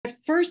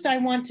first, I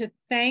want to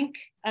thank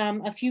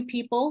a few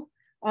people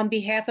on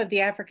behalf of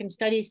the African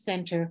Studies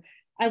Center.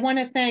 I want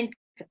to thank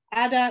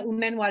Ada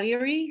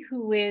Umenwariri,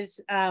 who is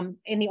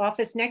in the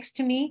office next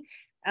to me,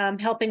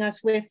 helping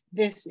us with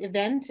this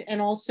event and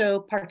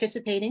also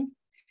participating.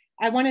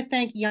 I want to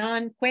thank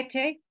Jan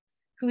Kwete,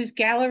 whose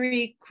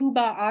gallery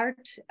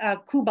Kubart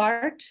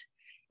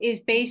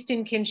is based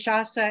in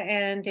Kinshasa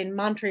and in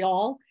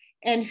Montreal,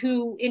 and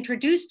who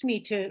introduced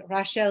me to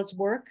Rachel's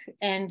work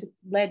and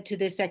led to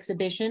this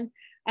exhibition.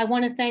 I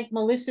want to thank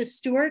Melissa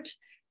Stewart,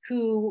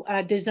 who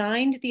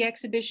designed the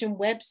exhibition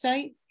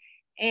website.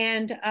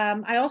 And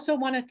I also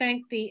want to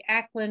thank the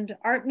Ackland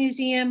Art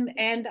Museum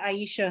and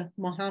Aisha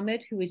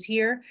Mohammed, who is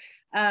here.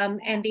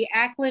 And the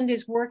Ackland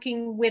is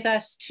working with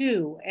us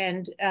too.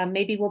 And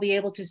maybe we'll be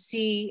able to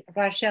see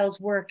Rachel's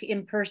work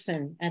in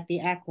person at the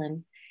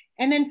Ackland.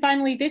 And then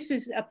finally, this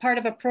is a part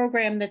of a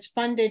program that's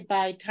funded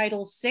by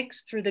Title VI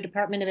through the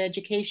Department of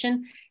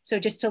Education. So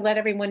just to let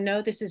everyone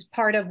know, this is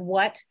part of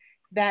what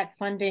that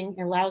funding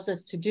allows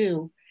us to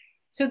do.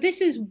 So this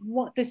is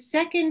the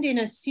second in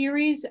a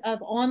series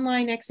of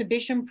online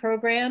exhibition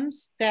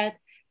programs that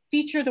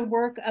feature the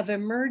work of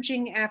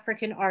emerging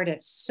African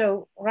artists.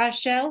 So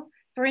Rachel,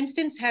 for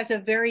instance, has a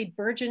very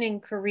burgeoning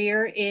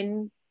career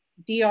in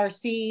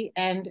DRC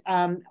and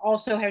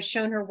also has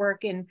shown her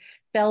work in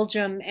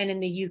Belgium and in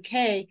the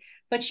UK,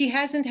 but she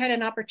hasn't had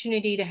an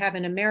opportunity to have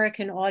an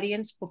American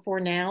audience before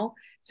now.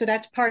 So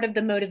that's part of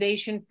the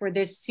motivation for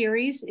this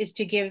series, is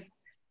to give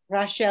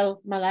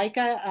Rachel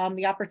Malaika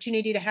the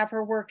opportunity to have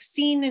her work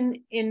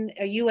seen in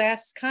a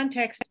US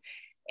context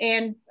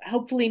and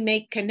hopefully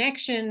make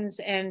connections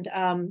and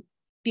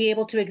be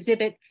able to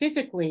exhibit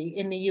physically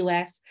in the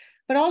US,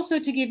 but also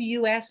to give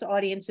US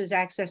audiences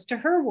access to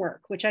her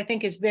work, which I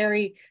think is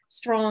very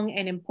strong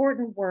and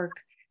important work.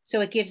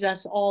 So it gives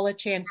us all a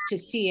chance to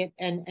see it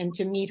and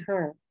to meet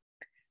her.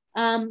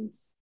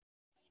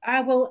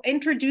 I will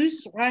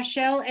introduce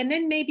Rachel, and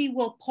then maybe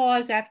we'll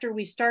pause after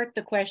we start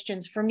the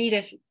questions for me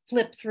to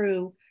flip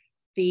through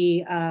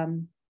the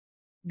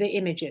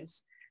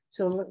images.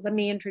 So let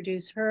me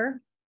introduce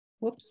her.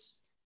 Whoops.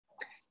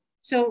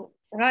 So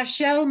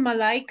Rachel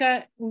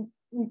Malaika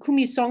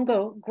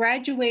Nkumisongo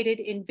graduated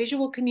in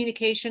visual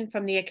communication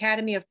from the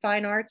Academy of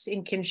Fine Arts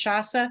in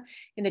Kinshasa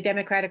in the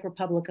Democratic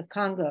Republic of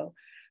Congo.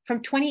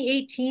 From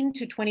 2018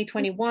 to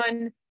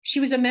 2021,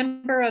 she was a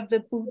member of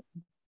the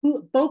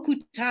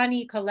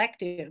Bokutani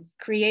Collective,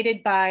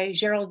 created by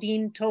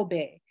Geraldine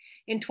Tobe.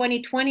 In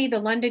 2020, the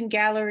London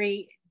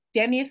gallery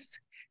Demif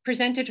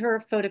presented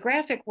her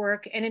photographic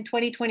work, and in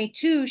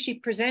 2022, she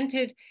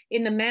presented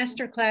in the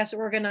masterclass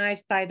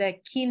organized by the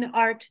Kin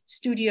Art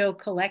Studio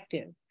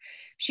Collective.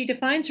 She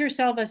defines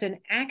herself as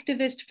an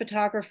activist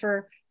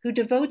photographer who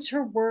devotes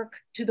her work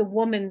to the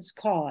woman's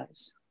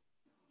cause.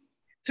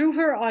 Through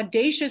her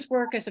audacious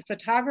work as a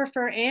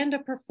photographer and a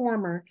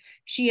performer,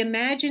 she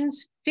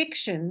imagines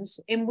fictions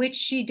in which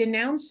she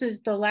denounces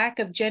the lack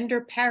of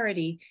gender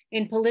parity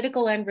in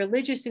political and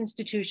religious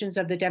institutions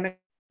of the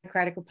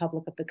Democratic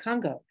Republic of the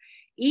Congo.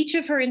 Each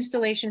of her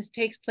installations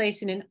takes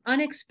place in an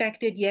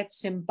unexpected yet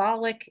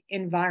symbolic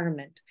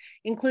environment,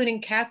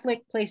 including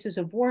Catholic places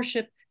of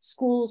worship,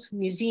 schools,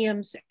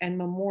 museums, and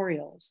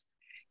memorials.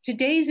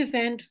 Today's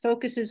event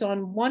focuses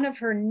on one of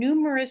her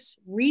numerous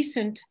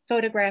recent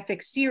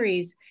photographic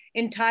series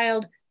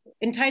entitled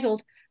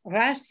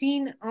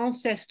Racine,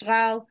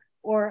 Ancestral,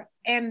 or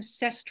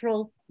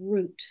Ancestral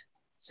Root.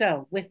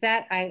 So with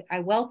that, I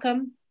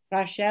welcome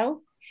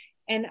Rachel,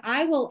 and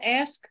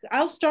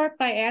I'll start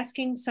by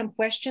asking some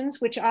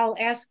questions, which I'll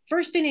ask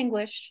first in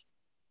English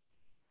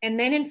and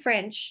then in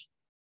French.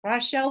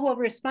 Rachel will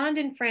respond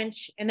in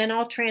French, and then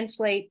I'll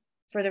translate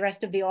for the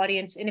rest of the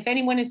audience. And if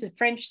anyone is a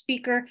French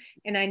speaker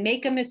and I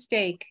make a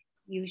mistake,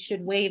 you should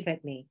wave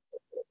at me,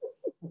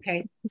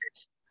 okay?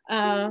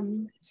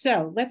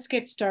 So let's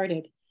get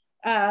started.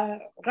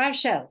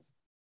 Rachel,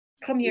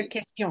 première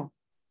question.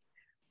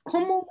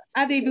 Comment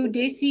avez-vous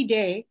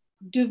décidé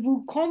de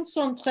vous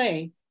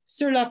concentrer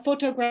sur la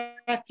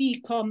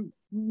photographie comme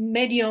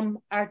medium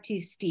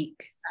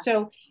artistique?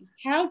 So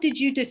how did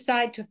you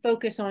decide to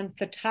focus on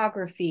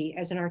photography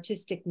as an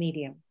artistic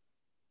medium?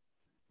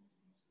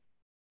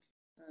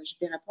 Je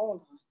vais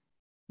répondre.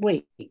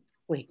 Oui.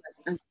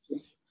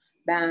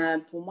 Ben,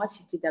 pour moi,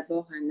 c'était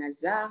d'abord un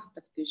hasard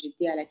parce que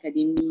j'étais à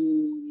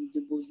l'Académie de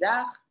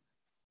Beaux-Arts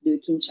de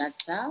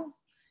Kinshasa.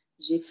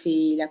 J'ai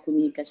fait la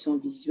communication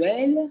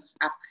visuelle.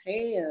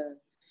 Après, il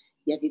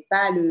n'y avait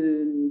pas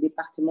le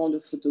département de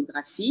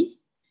photographie.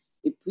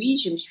 Et puis,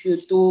 je me suis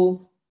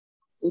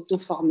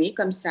auto-formée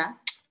comme ça.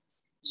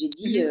 J'ai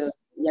dit, il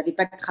n'y avait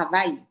pas de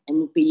travail. On ne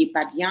nous payait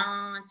pas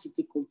bien,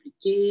 c'était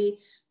compliqué.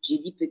 J'ai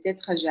dit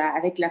peut-être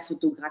avec la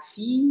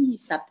photographie,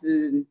 ça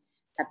peut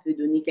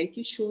donner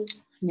quelque chose.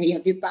 Mais il n'y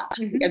avait pas,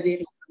 il y avait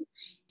rien.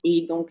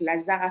 Et donc,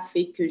 l'hasard a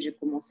fait que je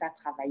commençais à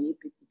travailler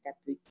petit à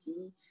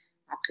petit,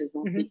 à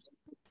présenter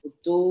quelques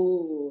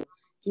photos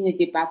qui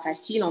n'étaient pas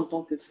faciles en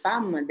tant que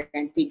femme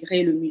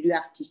d'intégrer le milieu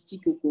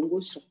artistique au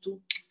Congo surtout.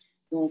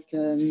 Donc,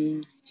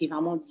 c'est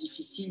vraiment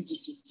difficile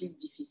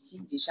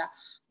déjà.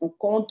 On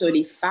compte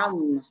les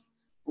femmes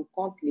on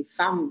compte les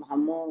femmes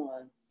vraiment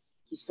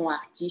qui sont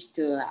artistes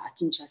à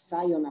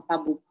Kinshasa, il n'y en a pas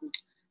beaucoup.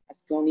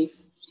 Parce qu'on est,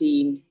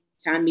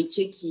 c'est un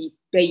métier qui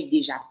paye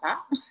déjà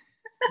pas.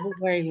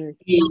 Oui.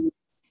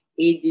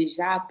 Et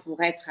déjà,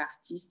 pour être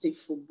artiste, il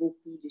faut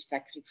beaucoup de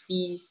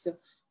sacrifices,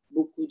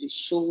 beaucoup de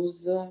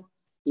choses.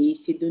 Et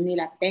c'est donner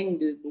la peine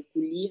de beaucoup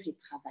lire et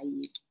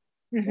travailler.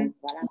 Donc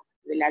voilà,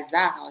 le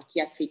hasard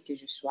qui a fait que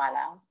je sois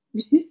là.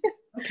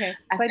 OK,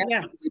 à très faire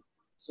bien.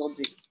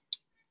 aujourd'hui.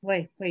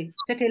 Oui,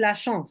 c'était la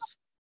chance.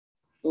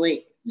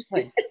 Oui.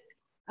 Oui.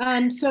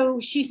 So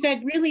she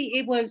said really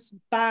it was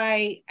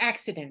by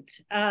accident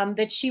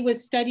that she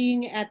was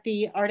studying at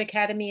the Art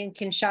Academy in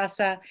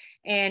Kinshasa,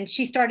 and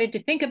she started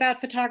to think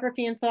about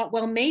photography and thought,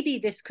 well, maybe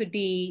this could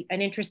be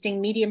an interesting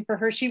medium for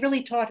her. She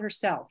really taught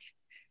herself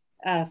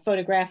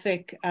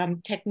photographic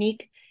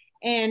technique.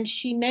 And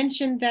she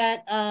mentioned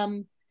that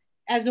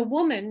as a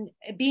woman,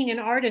 being an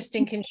artist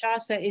in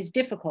Kinshasa is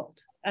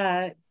difficult.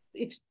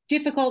 It's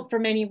difficult for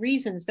many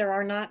reasons. There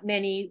are not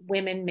many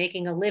women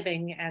making a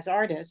living as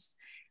artists.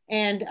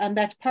 And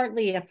that's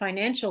partly a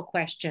financial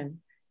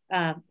question.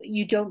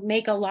 You don't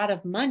make a lot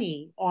of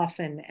money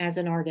often as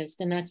an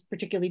artist, and that's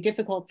particularly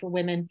difficult for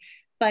women.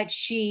 But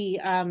she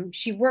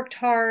worked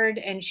hard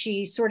and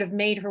she sort of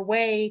made her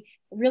way.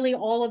 Really,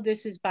 all of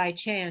this is by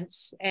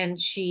chance, and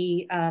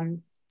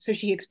so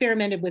she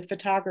experimented with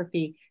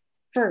photography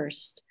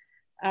first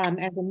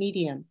as a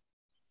medium,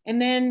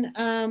 and then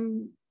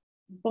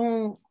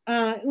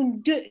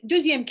une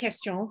deuxième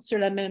question sur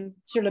le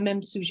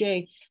même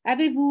sujet.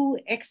 Avez-vous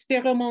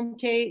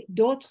expérimenté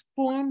d'autres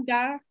formes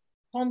d'art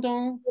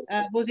pendant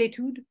vos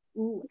études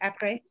ou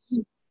après?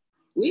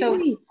 Oui, so,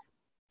 oui.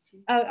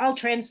 I'll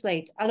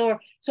translate. Alors,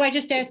 so I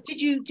just asked,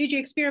 did you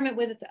experiment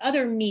with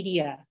other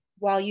media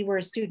while you were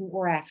a student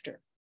or after?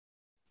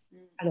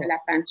 Alors, la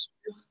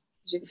peinture,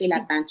 j'ai fait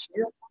la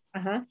peinture,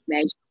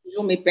 mais j'ai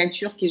toujours mes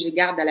peintures que je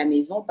garde à la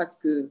maison parce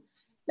que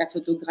la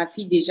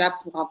photographie, déjà,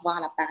 pour avoir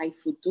l'appareil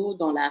photo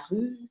dans la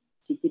rue,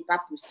 c'était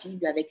pas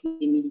possible avec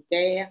les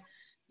militaires.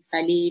 Il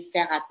fallait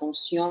faire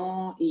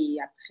attention et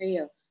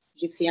après,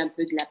 j'ai fait un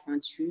peu de la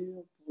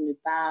peinture pour ne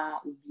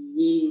pas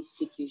oublier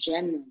ce que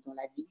j'aime dans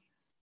la vie.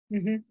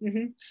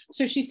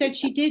 So she said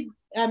she did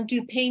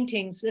do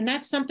paintings, and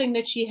that's something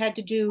that she had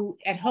to do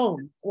at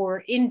home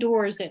or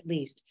indoors at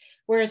least.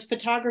 Whereas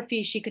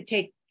photography, she could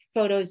take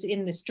photos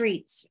in the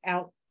streets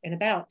out and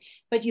about.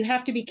 But you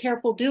have to be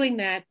careful doing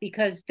that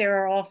because there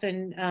are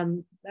often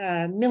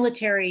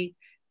military,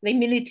 les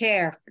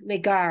militaires, les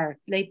gardes,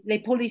 les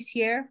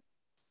policiers.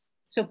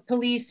 So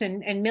police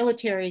and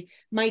military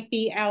might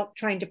be out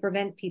trying to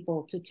prevent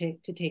people to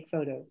take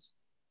photos.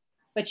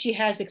 But she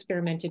has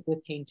experimented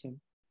with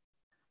painting.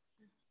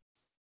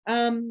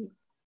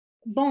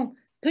 Bon,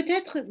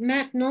 peut-être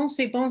maintenant,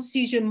 c'est bon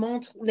si je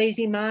montre les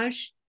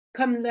images,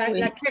 comme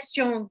la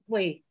question,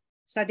 oui,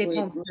 ça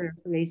dépend de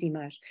les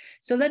images.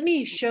 So let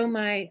me share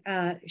my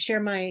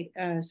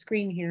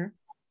screen here.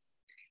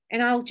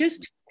 And I'll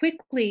just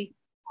quickly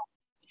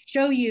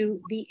show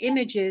you the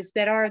images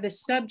that are the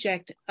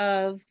subject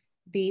of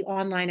the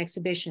online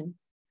exhibition.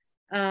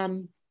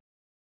 Let's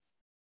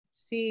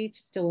see, it's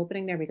still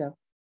opening. There we go.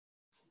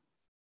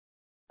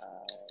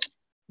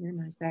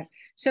 Minimize that.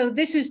 So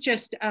this is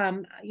just,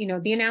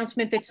 the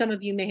announcement that some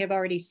of you may have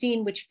already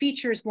seen, which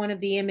features one of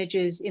the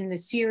images in the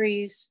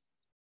series.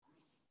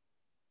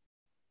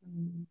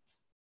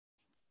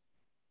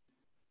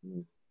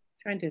 I'm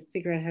trying to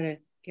figure out how to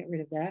get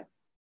rid of that.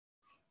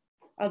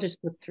 I'll just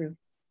flip through.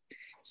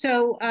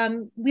 So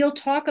we'll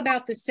talk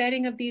about the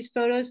setting of these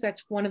photos.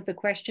 That's one of the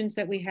questions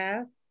that we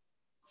have.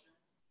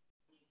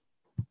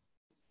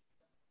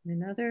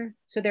 Another,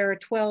 so there are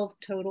 12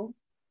 total.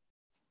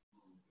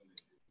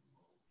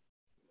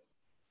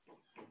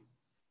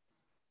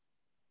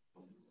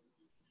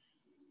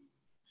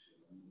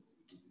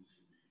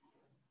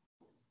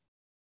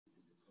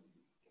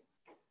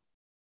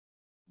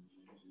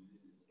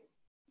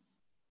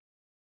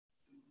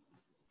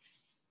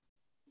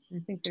 I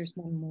think there's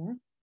one more.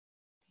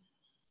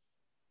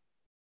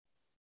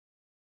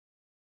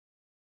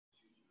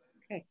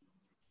 Okay.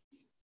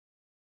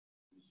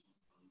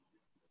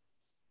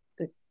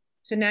 Good.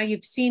 So now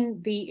you've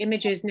seen the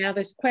images. Now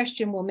this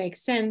question will make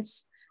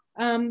sense.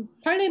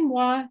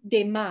 Parlez-moi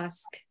des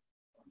masques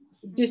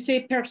de ces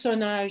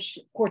personnages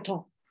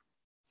portants.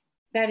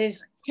 That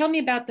is, tell me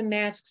about the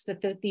masks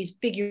that these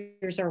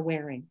figures are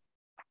wearing.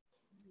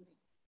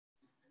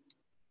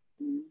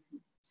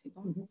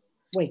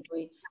 Oui.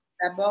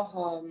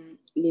 D'abord,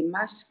 les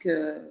masques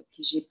que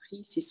j'ai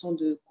pris, ce sont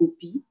de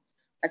copies,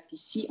 parce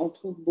qu'ici, on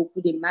trouve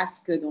beaucoup des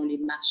masques dans les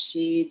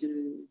marchés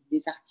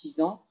des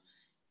artisans.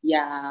 Il y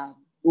a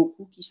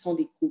beaucoup qui sont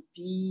des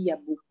copies, il y a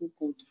beaucoup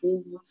qu'on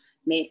trouve,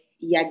 mais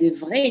il y a des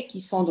vrais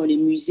qui sont dans les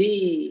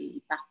musées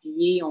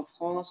éparpillés en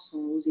France,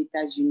 aux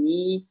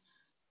États-Unis,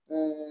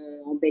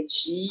 en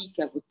Belgique,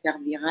 à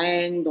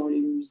Racine, dans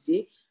les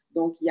musées.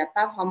 Donc, il n'y a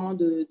pas vraiment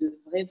de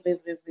vrais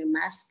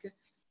masques.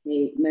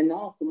 Mais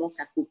maintenant, on commence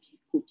à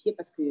copier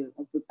parce qu'on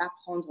ne peut pas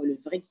prendre le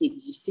vrai qui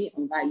existait,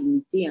 on va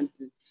imiter un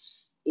peu.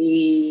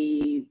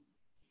 Et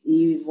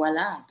Et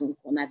voilà, donc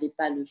on n'avait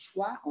pas le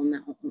choix, on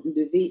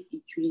devait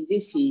utiliser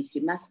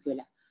ces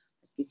masques-là.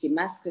 Parce que ces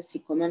masques, c'est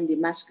quand même des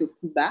masques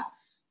Kuba,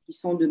 qui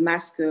sont des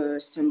masques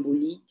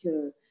symboliques,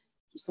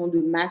 qui sont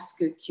des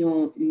masques qui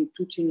ont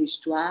toute une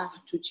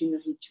histoire, toute une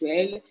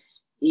rituel.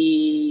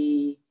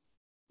 Et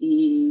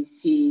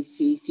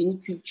c'est une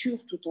culture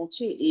tout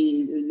entière.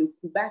 Et le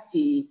Kuba,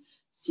 c'est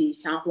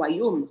un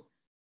royaume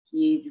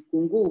qui est du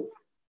Congo,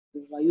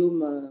 le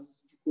royaume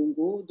du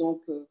Congo.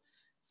 Donc,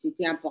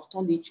 c'était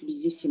important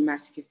d'utiliser ces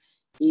masques.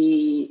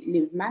 Et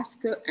les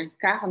masques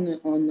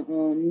incarnent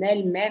en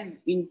elles-mêmes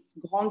une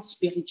grande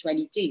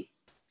spiritualité.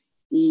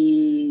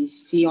 Et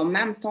c'est en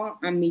même temps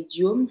un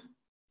médium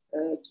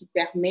qui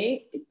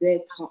permet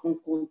d'être en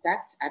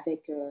contact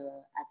avec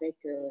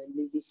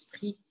les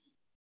esprits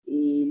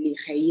et les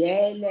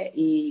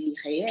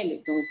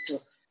réels. Donc,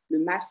 le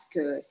masque,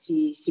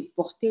 c'est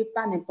porté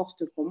pas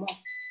n'importe comment.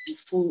 Il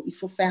faut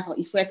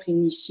être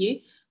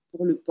initié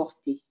pour le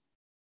porter.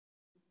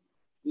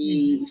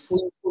 Et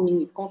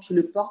quand tu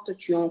le portes,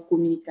 tu es en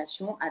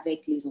communication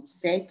avec les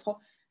ancêtres,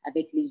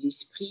 avec les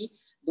esprits.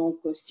 Donc,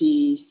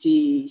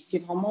 c'est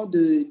vraiment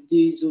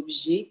des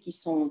objets qui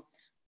sont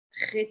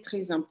très,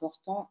 très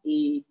importants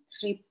et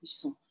très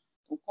puissants.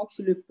 Donc, quand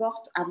tu le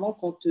portes, avant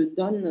qu'on te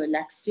donne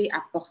l'accès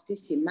à porter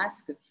ces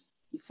masques,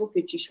 il faut que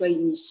tu sois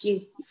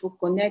initié. Il faut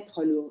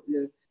connaître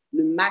le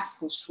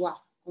masque en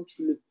soi. Quand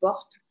tu le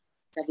portes,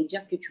 ça veut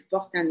dire que tu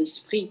portes un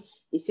esprit.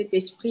 Et cet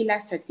esprit-là,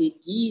 ça te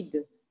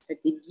guide.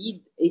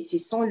 Et ce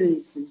sont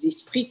les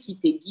esprits qui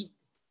te guident.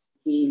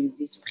 Et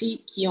les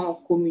esprits qui ont en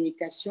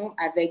communication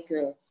avec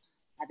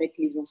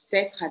les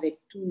ancêtres, avec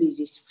tous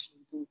les esprits.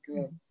 Donc,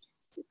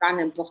 c'est pas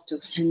n'importe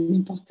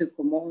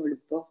comment on le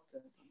porte.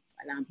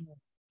 Voilà un peu.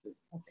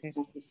 Okay.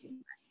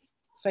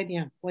 Très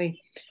bien.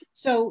 Oui.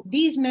 So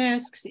these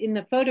masks in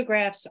the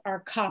photographs are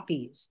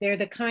copies. They're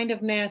the kind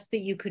of mask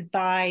that you could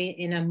buy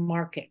in a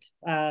market,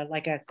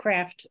 like a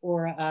craft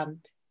or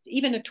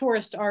even a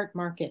tourist art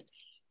market.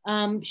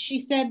 She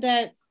said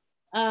that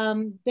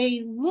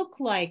they look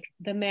like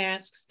the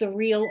masks, the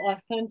real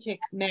authentic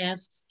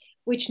masks,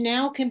 which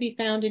now can be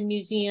found in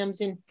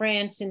museums in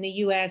France, in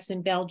the US,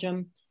 in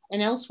Belgium,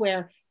 and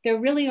elsewhere. There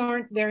really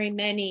aren't very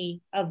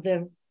many of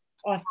the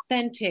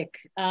authentic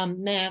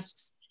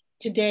masks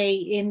today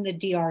in the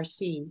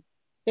DRC.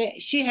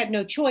 She had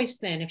no choice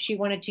then. If she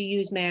wanted to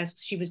use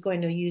masks, she was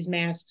going to use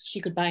masks she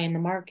could buy in the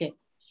market.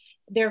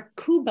 They're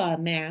Kuba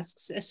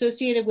masks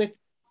associated with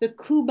the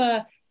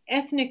Kuba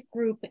ethnic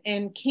group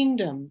and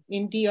kingdom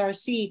in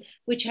DRC,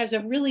 which has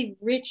a really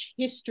rich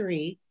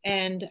history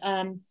and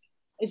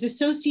is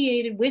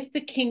associated with the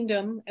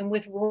kingdom and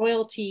with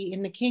royalty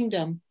in the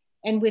kingdom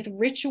and with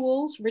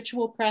ritual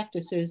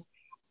practices.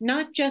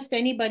 Not just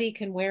anybody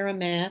can wear a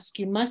mask.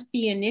 You must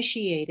be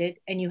initiated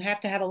and you have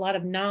to have a lot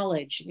of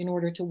knowledge in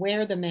order to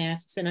wear the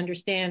masks and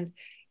understand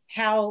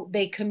how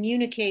they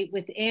communicate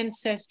with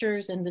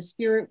ancestors and the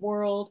spirit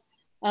world.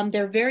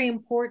 They're very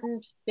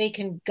important. They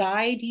can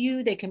guide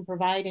you. They can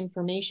provide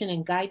information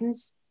and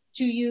guidance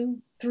to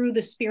you through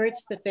the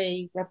spirits that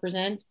they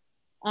represent.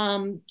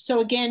 So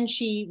again,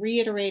 she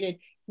reiterated,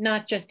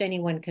 not just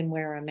anyone can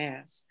wear a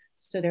mask.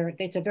 So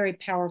it's a very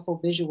powerful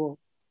visual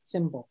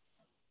symbol.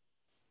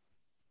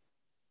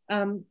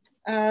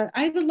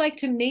 I would like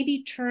to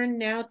maybe turn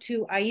now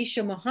to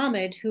Aisha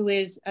Mohammed, who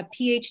is a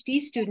PhD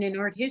student in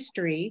art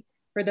history,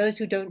 for those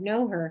who don't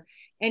know her,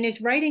 and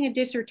is writing a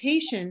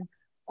dissertation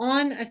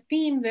on a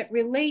theme that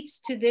relates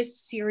to this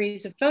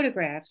series of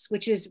photographs,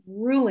 which is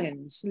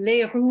ruins,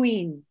 les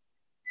ruines.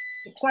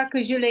 Je crois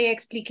que je l'ai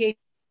expliqué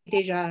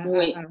déjà.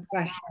 Oui.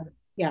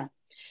 Yeah.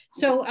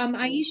 So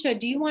Aisha,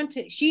 do you want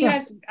to,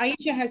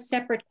 Aisha has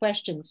separate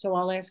questions, so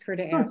I'll ask her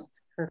to ask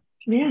her.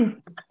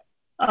 Bien.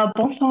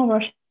 Bonsoir,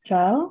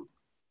 Rachel.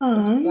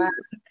 Bonsoir.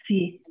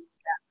 Si.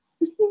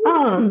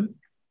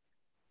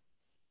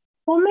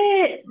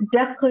 Comment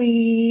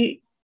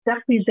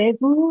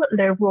décrivez-vous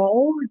le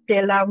rôle de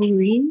la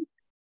ruine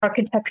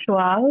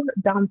architecturale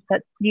dans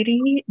cette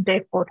série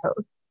de photos?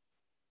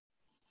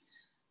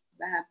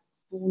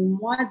 Pour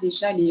moi,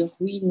 déjà, les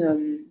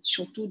ruines,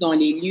 surtout dans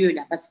les lieux,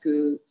 là, parce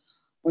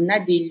qu'on a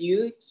des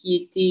lieux qui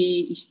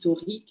étaient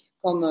historiques,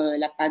 comme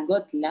la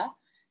pagode, là.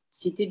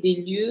 C'était des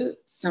lieux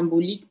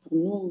symboliques pour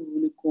nous,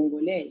 le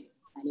Congolais.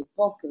 À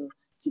l'époque,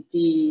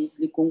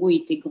 le Congo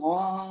était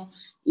grand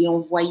et on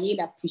voyait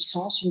la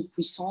puissance, une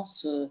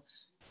puissance.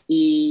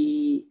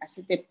 Et à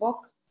cette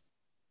époque,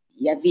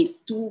 il y avait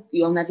tout,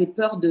 et on avait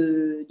peur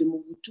de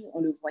Mobutu. On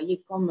le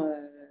voyait comme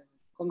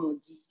on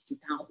dit, c'est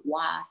un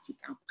roi, c'est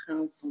un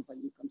prince, on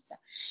voyait comme ça.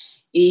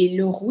 Et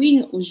le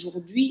ruine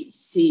aujourd'hui,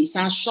 c'est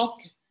un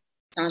choc.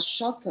 C'est un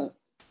choc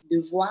de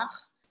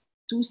voir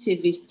tous ces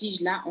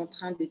vestiges-là en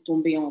train de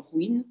tomber en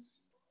ruine.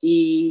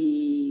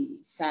 Et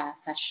ça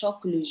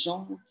choque les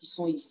gens qui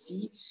sont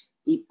ici.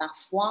 Et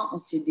parfois, on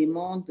se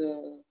demande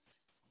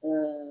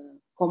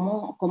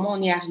comment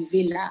on est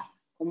arrivé là,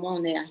 comment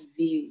on est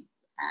arrivé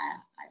à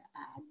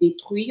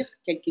détruire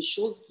quelque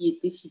chose qui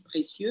était si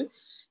précieux,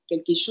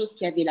 quelque chose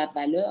qui avait la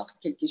valeur,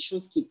 quelque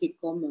chose qui était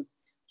comme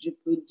je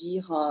peux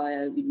dire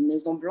une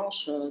maison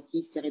blanche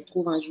qui se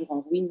retrouve un jour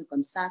en ruine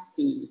comme ça,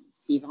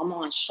 c'est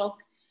vraiment un choc.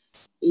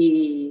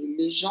 Et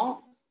les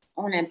gens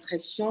ont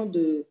l'impression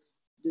de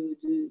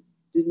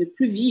ne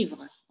plus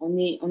vivre. On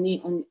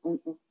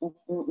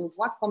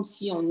voit comme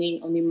si on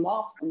est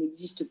mort, on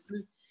n'existe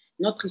plus.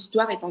 Notre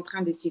histoire est en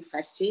train de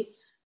s'effacer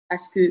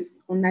parce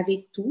qu'on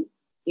avait tout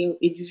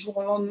et du jour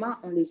au lendemain,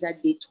 on les a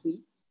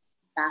détruits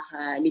par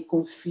les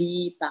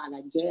conflits, par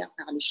la guerre,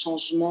 par le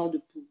changement de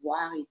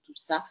pouvoir et tout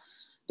ça.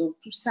 Donc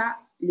tout ça,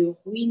 le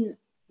ruine,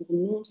 pour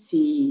nous,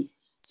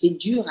 c'est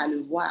dur à le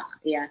voir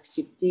et à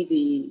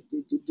accepter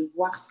de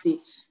voir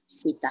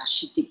cette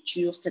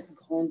architecture, cette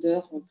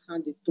grandeur en train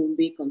de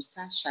tomber comme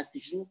ça chaque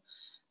jour.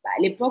 À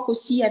l'époque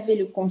aussi, il y avait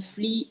le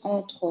conflit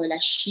entre la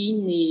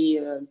Chine et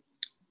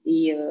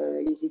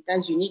les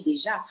États-Unis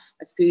déjà,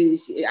 parce que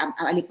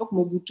à l'époque,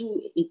 Mobutu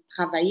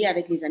travaillait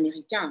avec les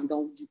Américains.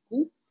 Donc, du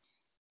coup,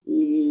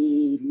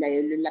 et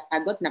la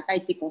pagode n'a pas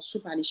été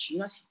conçue par les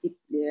Chinois, c'était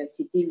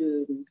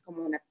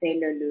comment on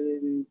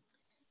appelle,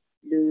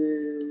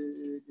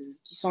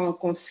 qui sont en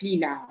conflit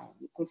là,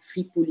 le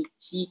conflit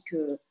politique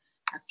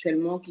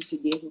actuellement qui se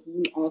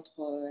déroule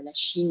entre la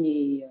Chine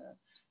et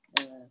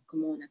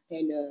comment on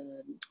appelle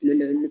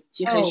le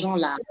petit région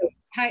là.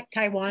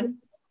 Taiwan.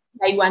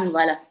 Taïwan,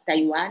 voilà,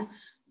 Taïwan.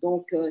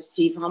 Donc,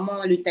 c'est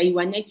vraiment les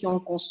Taïwanais qui ont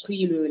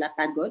construit la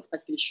pagode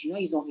parce que les Chinois,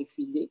 ils ont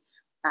refusé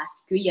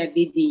parce qu'il y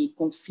avait des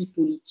conflits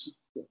politiques.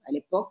 À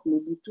l'époque,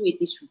 Mobutu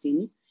était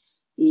soutenu.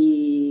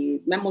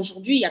 Et même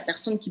aujourd'hui, il n'y a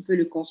personne qui peut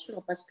le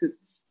construire parce que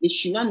les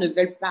Chinois ne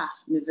veulent pas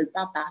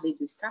parler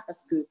de ça parce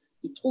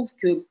qu'ils trouvent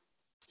que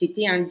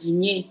c'était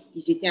indigné.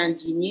 Ils étaient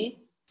indignés.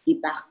 Et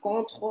par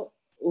contre,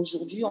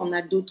 aujourd'hui, on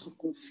a d'autres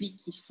conflits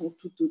qui sont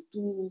tout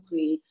autour.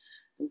 Et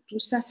donc, tout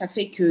ça, ça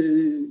fait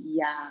qu'il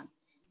y a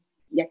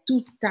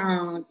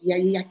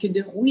que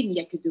de ruines, il y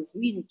a que de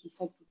ruines qui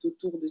sont tout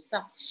autour de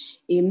ça.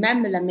 Et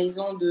même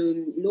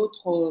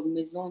l'autre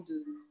maison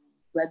de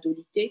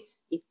Guadolité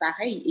est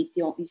pareil,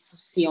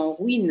 c'est en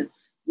ruine.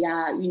 Il y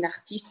a une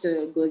artiste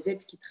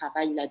Gosette qui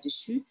travaille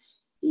là-dessus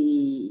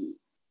et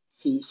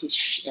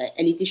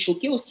elle était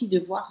choquée aussi de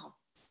voir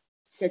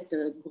cette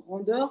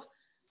grandeur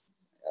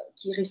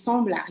qui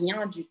ressemble à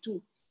rien du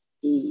tout.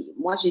 Et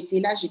moi, j'étais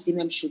là, j'étais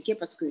même choquée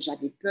parce que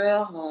j'avais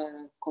peur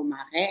qu'on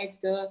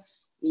m'arrête.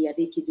 Et il y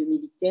avait que des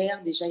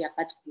militaires. Déjà, il n'y a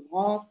pas de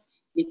courant.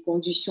 Les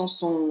conditions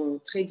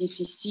sont très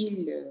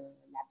difficiles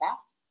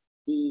là-bas.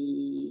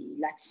 Et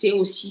l'accès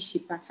aussi, ce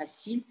n'est pas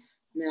facile.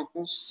 Mais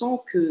on sent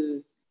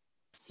que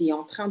c'est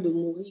en train de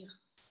mourir.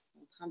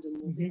 En train de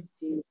mourir.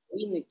 C'est une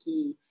ruine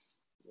qui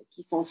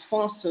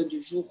s'enfonce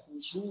du jour au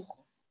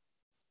jour.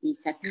 Et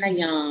ça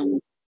crée un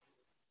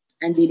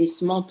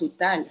délaissement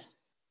total.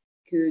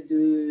 Que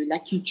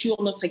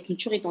notre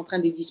culture est en train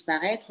de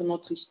disparaître,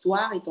 notre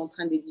histoire est en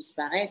train de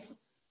disparaître.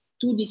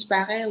 Tout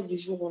disparaît du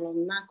jour au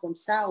lendemain comme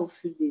ça au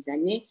fil des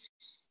années.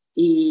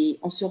 Et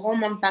on ne se rend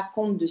même pas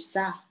compte de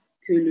ça,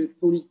 que le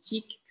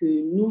politique, que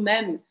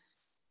nous-mêmes,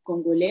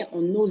 Congolais,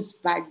 on n'ose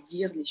pas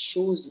dire les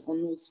choses, on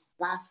n'ose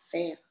pas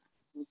faire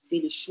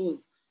avancer les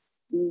choses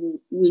ou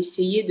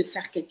essayer de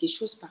faire quelque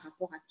chose par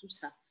rapport à tout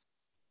ça.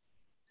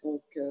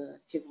 Donc,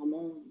 c'est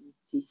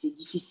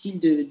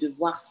difficile de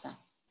voir ça.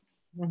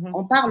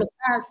 On ne parle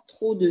pas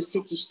trop de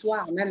cette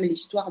histoire, même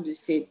l'histoire de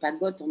ces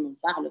pagodes, on n'en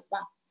parle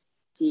pas.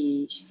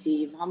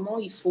 C'est vraiment,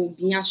 il faut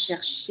bien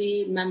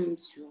chercher, même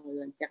sur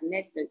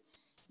Internet, il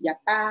n'y a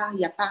pas,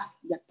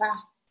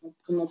 on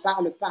n'en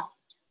parle pas.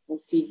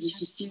 Donc, c'est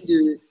difficile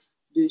de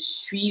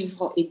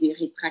suivre et de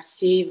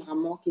retracer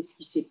vraiment qu'est-ce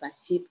qui s'est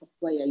passé,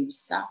 pourquoi il y a eu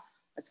ça,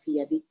 parce qu'il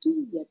y avait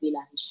tout, il y avait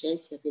la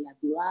richesse, il y avait la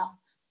gloire.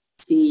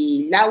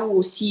 C'est là où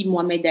aussi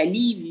Mohamed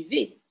Ali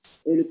vivait.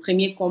 Le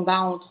premier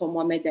combat entre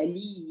Mohamed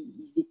Ali,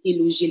 ils étaient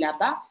logés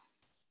là-bas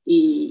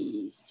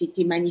et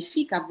c'était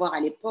magnifique à voir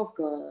à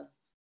l'époque.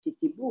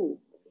 C'était beau,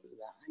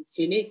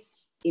 Ancestrale.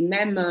 Et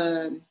même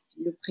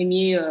le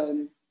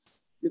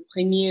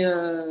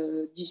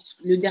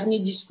dernier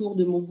discours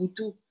de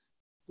Mobutu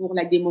pour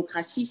la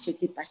démocratie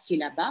s'était passé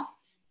là-bas,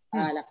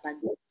 à la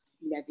pagode.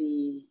 Il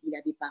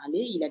avait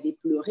parlé, il avait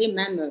pleuré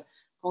même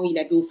quand il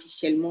avait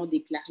officiellement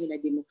déclaré la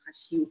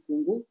démocratie au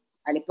Congo.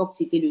 À l'époque,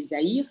 c'était le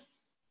Zaïre.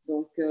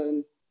 Donc,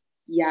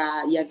 il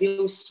y avait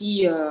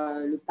aussi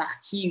le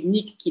parti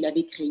unique qu'il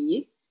avait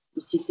créé. Et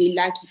c'était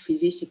là qu'il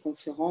faisait ses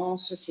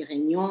conférences, ses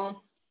réunions,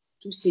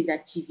 toutes ses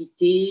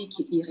activités,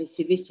 qu'il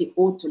recevait ses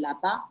hôtes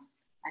là-bas,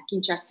 à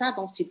Kinshasa.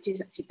 Donc, c'était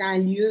un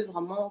lieu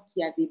vraiment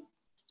qui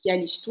a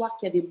l'histoire,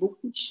 qui avait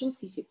beaucoup de choses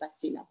qui s'est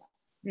passées là-bas.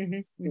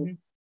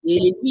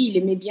 Et lui, il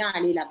aimait bien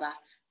aller là-bas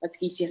parce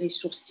qu'il s'est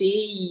ressourcé,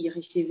 il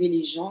recevait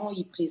les gens,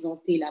 il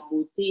présentait la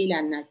beauté,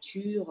 la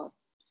nature,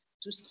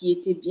 tout ce qui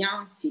était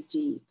bien.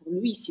 C'était pour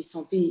lui, il se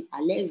sentait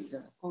à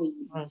l'aise quand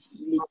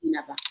il était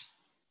là-bas.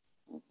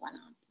 Donc, voilà.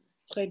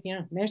 Très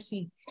bien,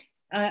 merci.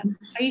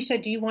 Aisha,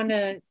 do you want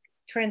to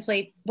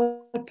translate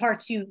what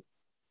parts you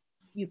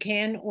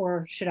can,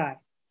 or should I?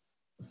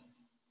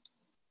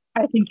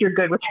 I think you're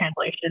good with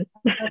translation.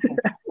 Okay,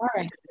 all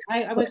right.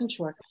 I wasn't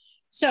sure.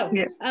 So,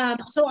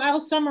 so I'll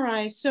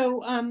summarize.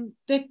 So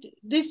that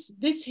this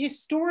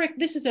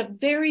is a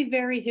very,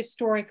 very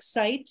historic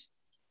site.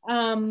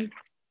 The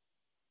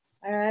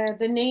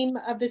name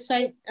of the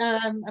site,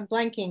 I'm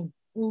blanking.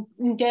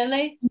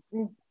 Ndele,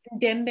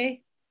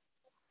 Ndembe.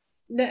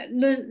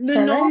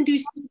 Le nom du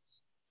site.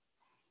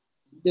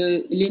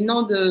 Le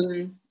nom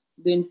de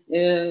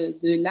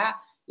la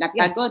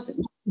pagode.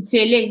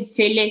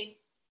 Nsele.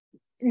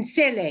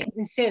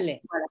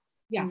 Voilà.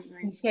 Yeah,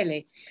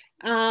 Nsele.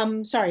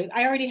 Sorry,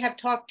 I already have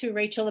talked to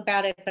Rachel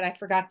about it, but I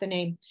forgot the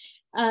name.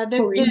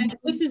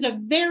 This is a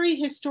very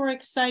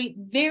historic site,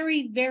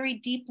 very, very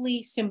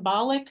deeply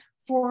symbolic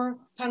for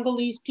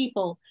Congolese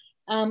people.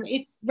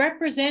 It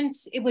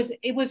represents, it was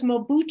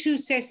Mobutu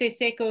Sese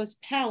Seko's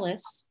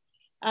palace.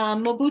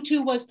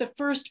 Mobutu was the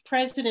first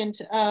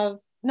president of,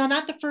 no,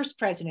 not the first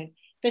president,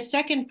 the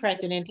second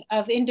president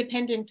of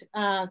independent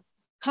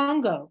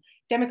Congo,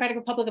 Democratic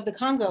Republic of the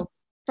Congo.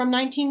 From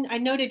I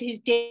noted his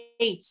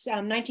dates,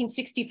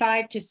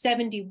 1965 to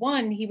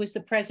 71, he was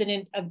the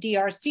president of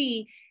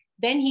DRC.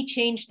 Then he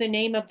changed the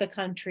name of the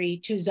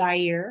country to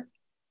Zaire,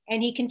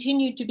 and he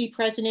continued to be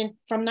president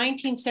from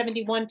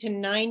 1971 to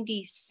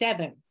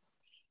 97.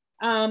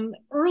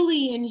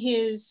 Early in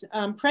his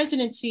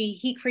presidency,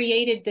 he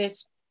created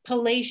this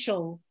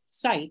palatial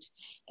site.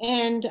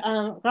 And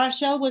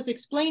Rachel was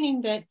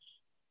explaining that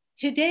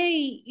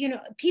today, you know,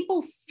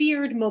 people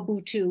feared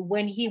Mobutu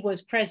when he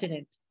was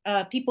president.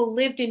 People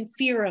lived in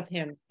fear of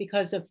him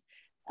because of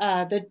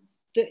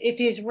if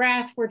his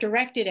wrath were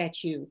directed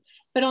at you.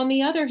 But on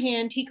the other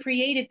hand, he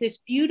created this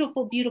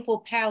beautiful, beautiful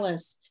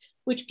palace,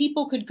 which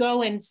people could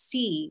go and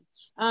see.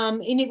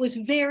 And it was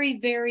very,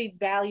 very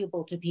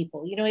valuable to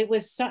people. You know, it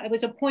was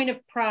a point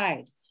of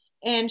pride.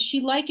 And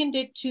she likened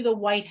it to the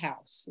White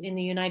House in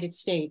the United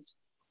States.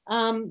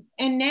 And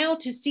now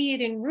to see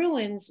it in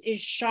ruins is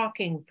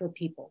shocking for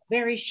people,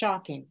 very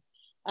shocking.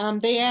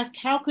 They ask,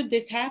 how could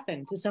this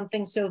happen to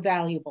something so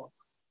valuable?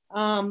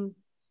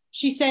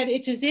 She said,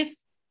 it's as if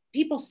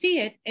people see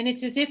it and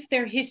it's as if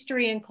their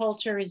history and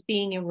culture is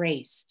being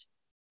erased.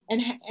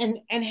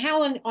 And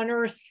how on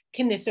earth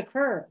can this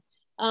occur?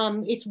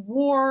 It's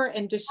war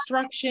and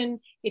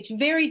destruction. It's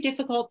very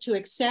difficult to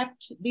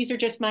accept. These are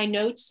just my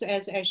notes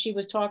as she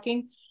was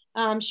talking.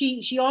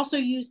 She also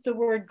used the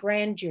word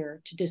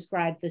grandeur to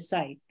describe the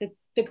site,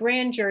 the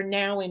grandeur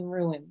now in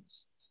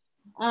ruins.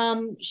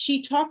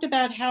 She talked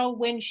about how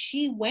when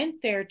she went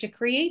there to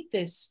create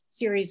this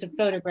series of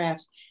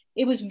photographs,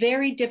 it was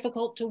very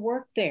difficult to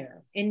work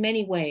there in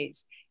many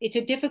ways. It's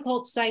a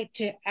difficult site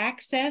to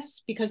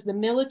access because the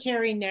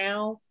military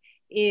now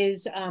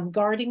is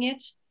guarding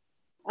it.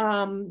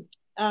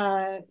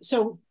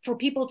 So for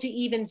people to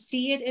even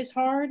see it is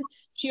hard.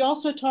 She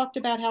also talked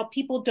about how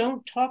people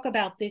don't talk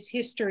about this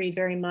history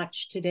very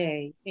much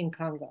today in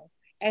Congo,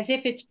 as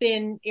if it's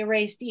been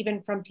erased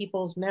even from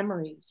people's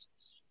memories.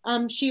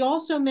 She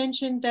also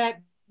mentioned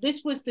that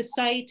this was the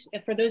site,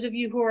 for those of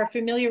you who are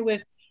familiar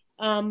with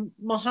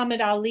Muhammad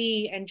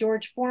Ali and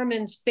George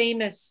Foreman's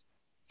famous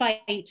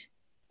fight,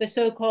 the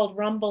so-called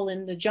Rumble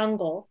in the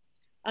Jungle.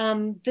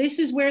 This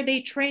is where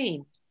they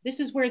trained.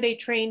 This is where they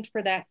trained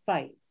for that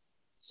fight.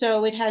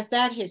 So it has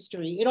that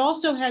history. It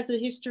also has a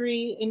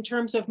history in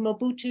terms of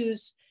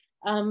Mobutu's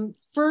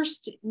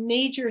first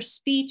major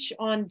speech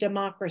on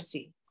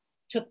democracy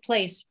took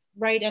place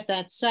right at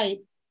that site.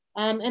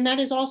 And that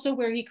is also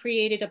where he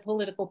created a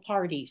political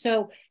party.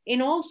 So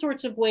in all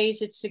sorts of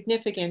ways, it's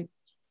significant.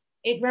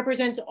 It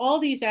represents all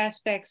these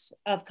aspects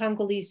of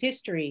Congolese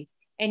history,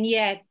 and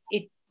yet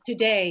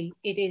today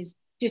it is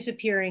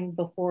disappearing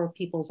before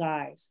people's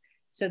eyes.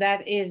 So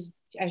that is,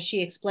 as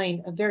she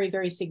explained, a very,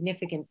 very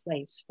significant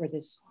place for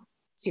this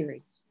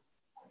series.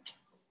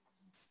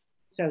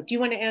 So do you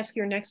want to ask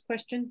your next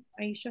question,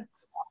 Aisha?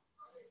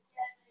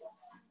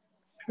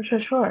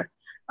 Sure.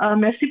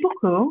 Merci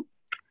beaucoup.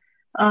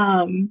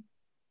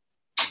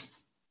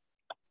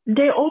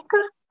 Des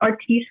autres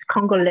artistes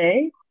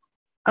congolais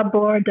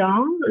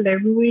abordant les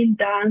ruines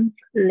dans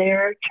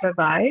leur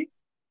travail,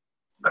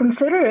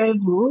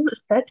 considérez-vous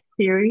cette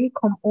série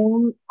comme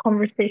une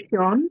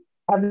conversation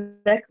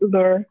avec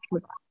leur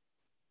travail?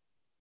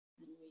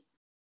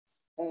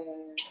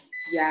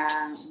 Il y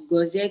a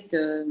Gosette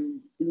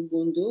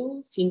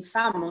Lubondo, c'est une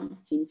femme, hein,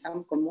 c'est une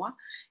femme comme moi.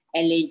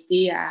 Elle a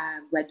été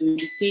à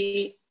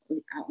Guadeloupe,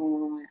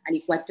 à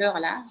l'Équateur,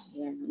 là,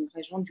 une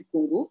région du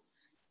Congo,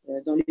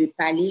 dans le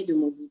palais de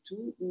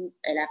Mobutu, où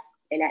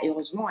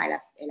heureusement, elle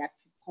a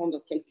pu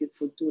prendre quelques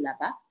photos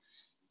là-bas.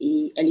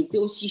 Et elle était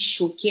aussi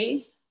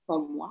choquée,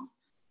 comme moi,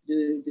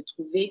 de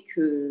trouver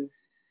qu'il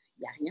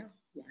n'y a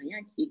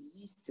rien qui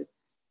existe.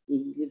 Et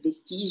les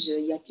vestiges,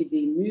 il n'y a que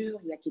des murs,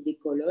 il n'y a que des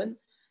colonnes,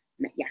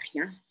 mais il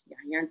n'y a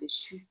rien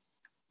dessus.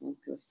 Donc,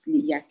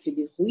 il n'y a que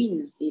des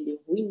ruines. Et les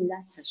ruines, là,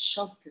 ça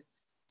choque.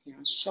 C'est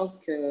un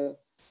choc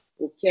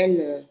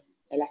auquel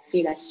elle a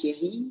fait la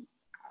série.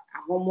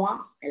 Avant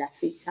moi, elle a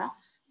fait ça.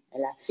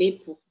 Elle a fait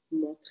pour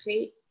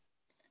montrer.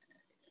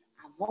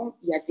 Avant,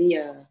 il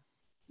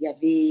y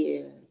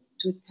avait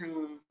tout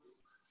un...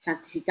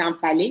 C'était un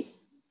palais.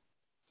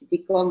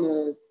 C'était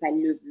comme,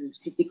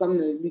 c'était comme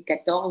Louis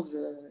XIV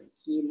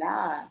qui est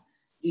là.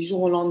 Du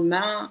jour au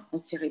lendemain, on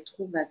se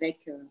retrouve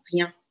avec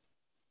rien.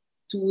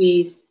 Tout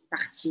est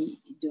parti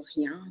de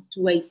rien.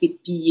 Tout a été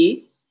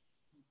pillé,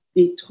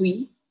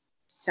 détruit,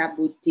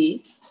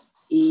 saboté.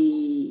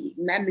 Et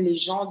même les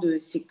gens de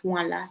ces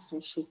coins-là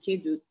sont choqués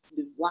de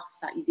voir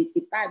ça. Ils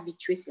n'étaient pas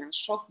habitués. C'est un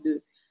choc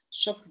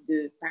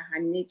par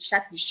année.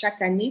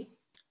 Chaque année,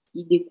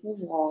 ils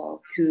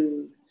découvrent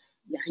qu'il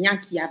n'y a rien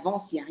qui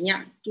avance, il n'y a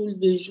rien. Tous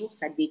les jours,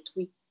 ça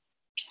détruit.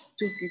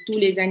 Tous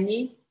les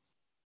années,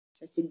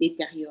 ça se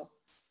détériore.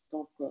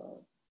 Donc,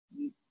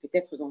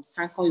 peut-être dans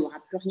 5 ans, il n'y aura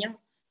plus rien.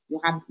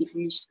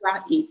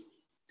 L'histoire est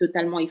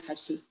totalement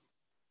effacée.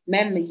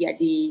 Même, il y a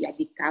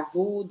des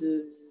caveaux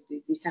de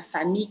sa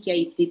famille qui a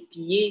été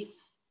pillée.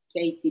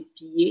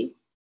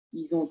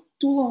 Ils ont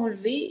tout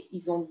enlevé,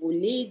 ils ont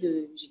volé.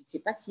 Je ne sais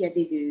pas s'il y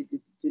avait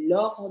de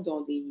l'or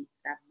dans des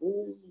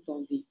caveaux,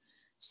 dans des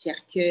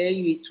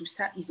cercueils et tout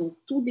ça. Ils ont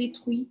tout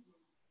détruit,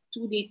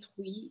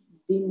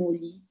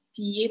 démoli,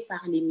 pillé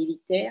par les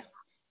militaires,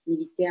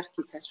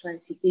 que ça soit,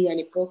 c'était à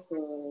l'époque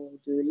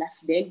de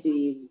l'AFDEL,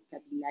 des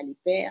Kabila, les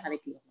pères,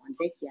 avec les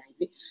Rwandais qui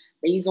arrivaient.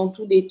 Ben, ils ont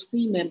tout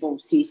détruit, mais bon,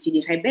 c'est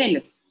des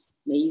rebelles,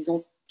 mais ils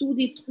ont tout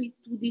détruit.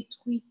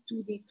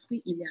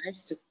 Il ne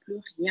reste plus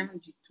rien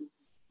du tout.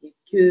 Il n'y a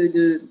que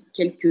de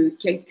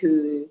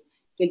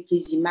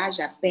quelques images,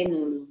 à peine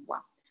on le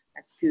voit.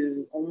 Parce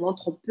qu'on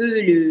montre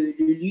peu le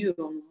lieu,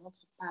 on ne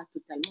montre pas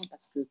totalement,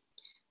 parce que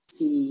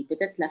c'est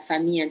peut-être la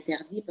famille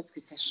interdit, parce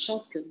que ça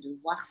choque de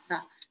voir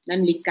ça.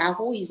 Même les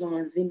carreaux, ils ont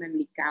enlevé,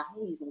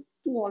 ils ont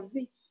tout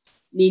enlevé.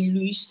 Les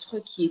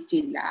lustres qui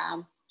étaient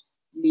là,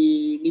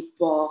 les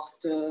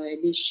portes,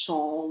 les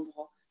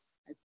chambres,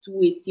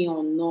 tout était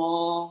en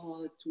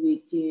or, tout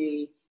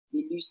était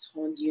des lustres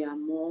en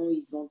diamant,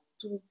 ils ont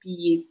tout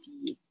pillé.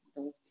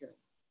 Donc,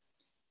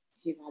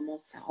 c'est vraiment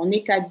ça. On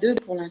n'est qu'à 2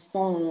 pour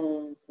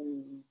l'instant,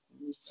 on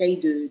essaye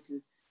de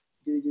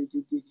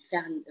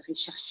faire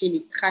rechercher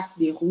les traces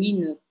des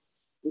ruines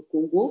au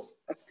Congo,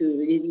 parce que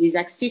les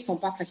accès ne sont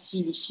pas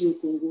faciles ici au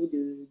Congo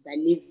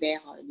d'aller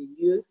vers les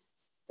lieux,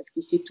 parce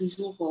que c'est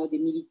toujours des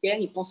militaires,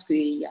 ils pensent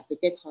qu'il y a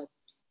peut-être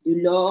de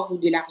l'or ou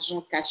de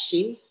l'argent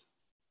caché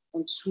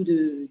en dessous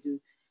de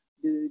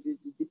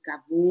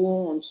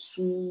caveaux, en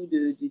dessous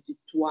de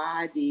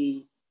toits.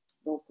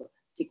 Donc,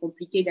 c'est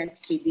compliqué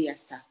d'accéder à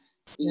ça.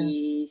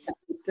 Et ça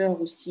fait peur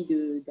aussi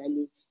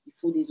d'aller. Il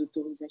faut des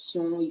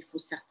autorisations, il faut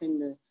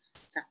certaines.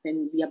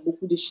 Il y a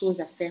beaucoup de choses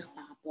à faire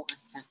par rapport à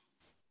ça.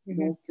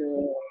 Donc,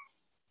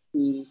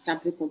 c'est un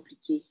peu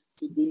compliqué.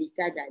 C'est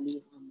délicat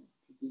d'aller vraiment.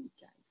 C'est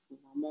délicat. Il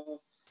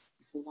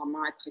faut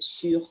vraiment être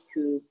sûr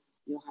qu'il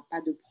n'y aura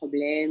pas de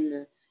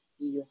problème,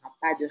 il n'y aura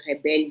pas de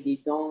rebelles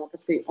dedans.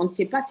 Parce qu'on ne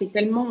sait pas, c'est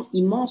tellement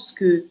immense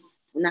qu'on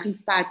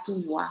n'arrive pas à tout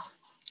voir.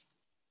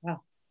 Wow.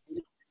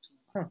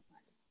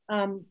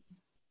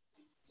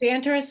 C'est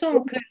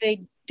intéressant que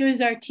les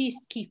 2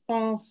 artistes qui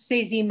font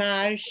ces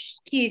images,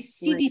 qui est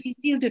si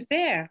difficile de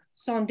faire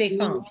sans des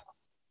femmes.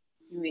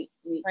 Oui.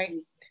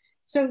 Right.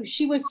 So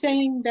she was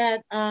saying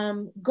that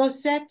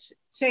Gossette,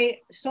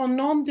 son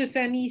nom de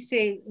famille,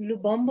 c'est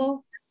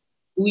Lubombo?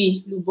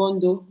 Oui,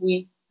 Lubondo,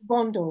 oui.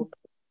 Bondo,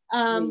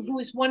 who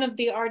is one of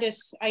the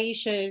artists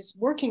Aisha is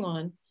working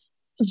on.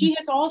 She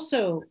has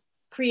also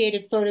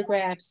created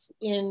photographs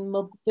in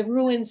the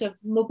ruins of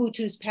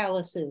Mobutu's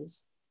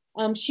palaces.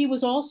 She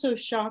was also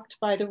shocked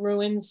by the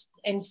ruins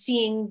and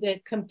seeing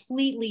the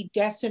completely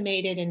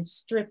decimated and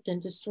stripped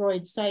and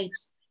destroyed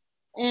sites.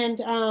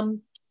 And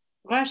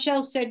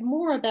Rachel said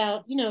more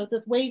about,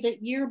 the way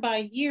that year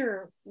by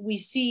year we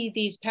see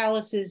these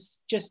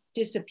palaces just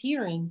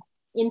disappearing.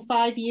 In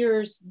 5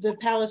 years, the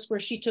palace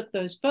where she took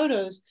those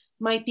photos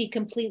might be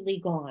completely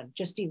gone,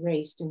 just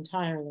erased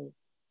entirely.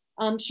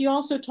 She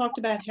also talked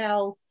about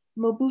how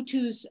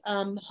Mobutu's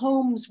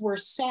homes were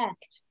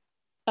sacked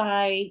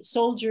by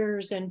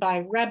soldiers and by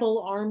rebel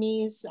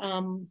armies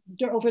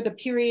over the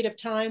period of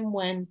time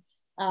when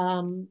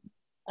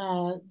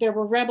there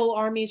were rebel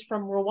armies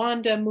from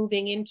Rwanda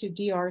moving into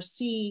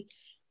DRC.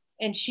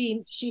 And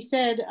she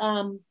said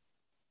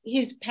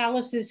his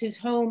palaces, his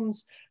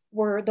homes,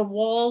 were the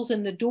walls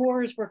and the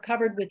doors were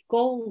covered with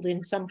gold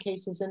in some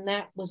cases, and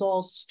that was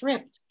all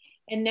stripped.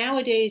 And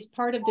nowadays,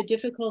 part of the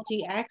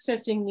difficulty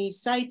accessing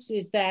these sites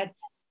is that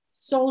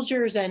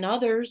soldiers and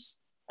others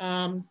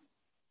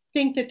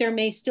think that there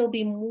may still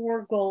be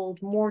more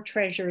gold, more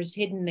treasures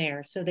hidden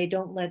there, so they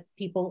don't let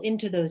people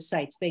into those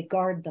sites. They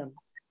guard them.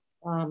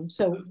 And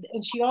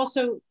she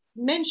also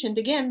mentioned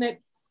again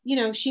that,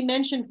 she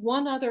mentioned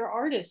one other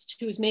artist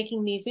who's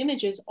making these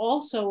images,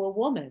 also a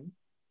woman.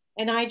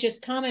 And I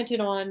just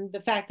commented on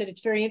the fact that it's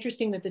very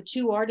interesting that the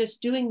 2 artists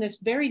doing this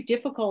very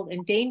difficult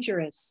and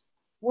dangerous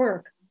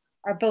work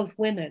are both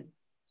women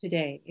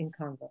today in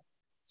Congo.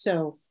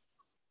 So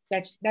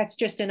that's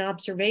just an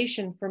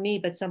observation for me,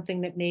 but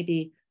something that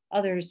maybe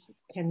others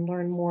can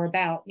learn more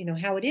about,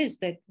 how it is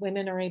that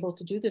women are able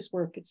to do this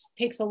work. It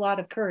takes a lot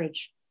of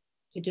courage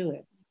to do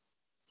it.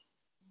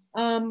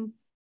 I'll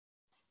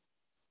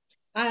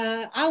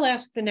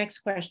ask the next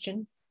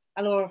question.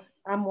 Alors,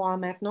 à moi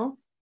maintenant.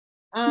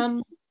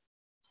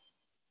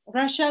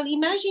 Rachel,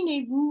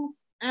 imaginez-vous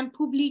un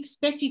public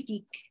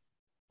spécifique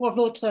pour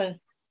votre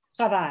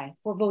travail,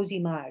 pour vos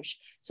images.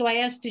 So I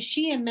asked, does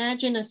she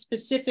imagine a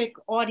specific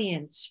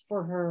audience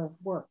for her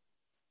work?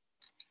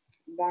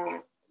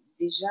 Ben,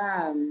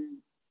 déjà,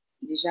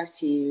 déjà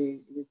c'est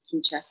le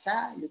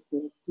Kinshasa,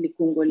 les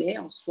Congolais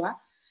en soi.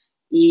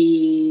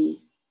 Et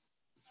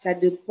ça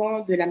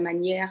dépend de la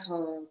manière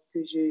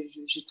que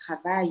je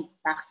travaille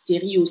par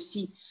série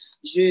aussi.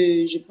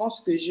 Je pense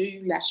que j'ai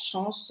eu la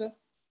chance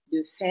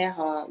de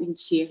faire une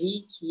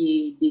série qui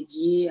est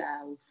dédiée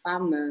aux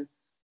femmes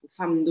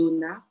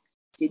Dona.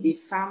 C'est des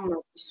femmes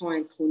qui sont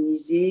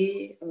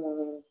intronisées.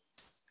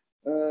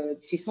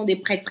 Ce sont des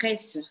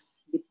prêtresses,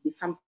 des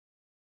femmes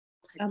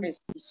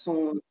prêtresses qui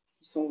sont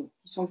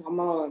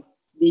vraiment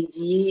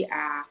dédiées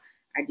à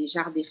des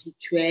genres de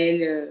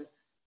rituels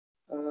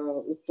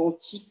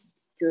authentiques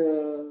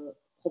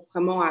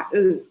proprement à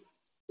eux.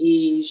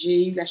 Et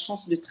j'ai eu la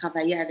chance de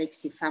travailler avec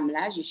ces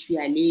femmes-là. Je suis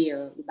allée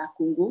au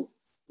Bas-Congo,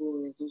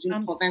 dans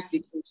une province de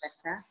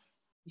Kinshasa.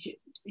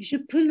 Je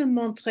peux le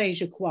montrer,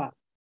 je crois.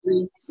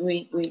 Oui,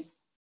 oui, oui.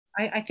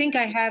 I think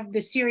I have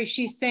the series.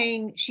 She's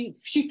saying, she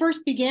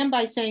first began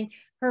by saying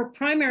her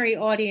primary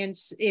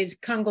audience is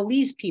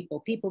Congolese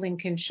people in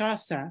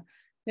Kinshasa.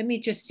 Let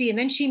me just see. And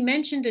then she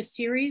mentioned a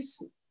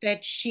series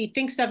that she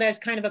thinks of as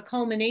kind of a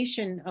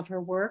culmination of her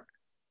work.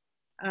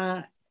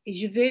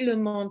 Je vais le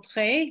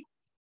montrer.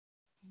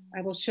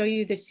 I will show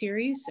you the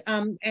series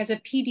as a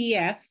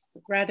PDF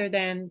rather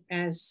than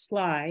as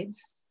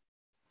slides.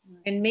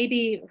 And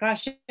maybe,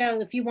 Rachel,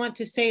 if you want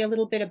to say a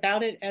little bit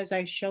about it as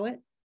I show it.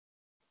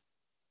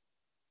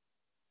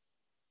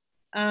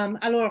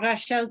 Alors,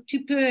 Rachel,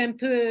 tu peux un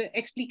peu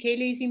expliquer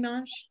les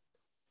images?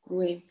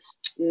 Oui,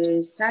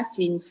 ça,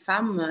 c'est une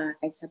femme,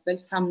 elle s'appelle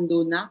Femme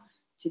Dona.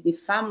 C'est des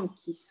femmes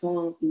qui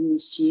sont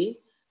initiées.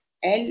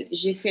 Elle,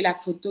 j'ai fait la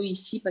photo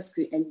ici parce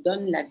qu'elle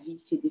donne la vie.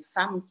 C'est des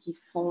femmes qui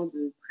font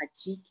de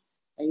pratiques.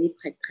 Elle est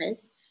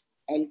prêtresse.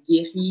 Elle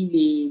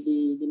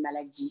guérit les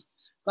maladies.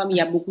 Comme il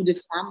y a beaucoup de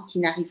femmes qui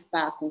n'arrivent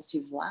pas à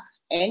concevoir,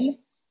 elle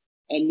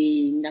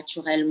est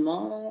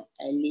naturellement,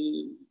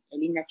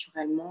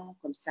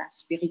 comme ça,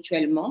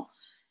 spirituellement.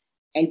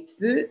 Elle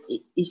peut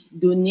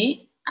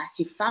donner à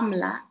ces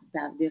femmes-là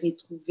de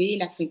retrouver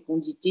la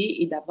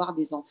fécondité et d'avoir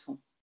des enfants.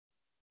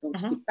 Donc,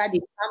 ce pas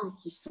des femmes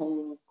qui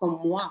sont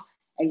comme moi.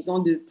 Elles ont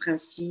de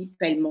principes,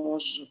 elles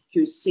mangent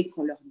que ce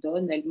qu'on leur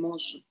donne, elles ne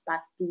mangent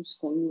pas tout ce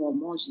qu'on nous on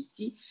mange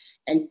ici,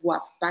 elles ne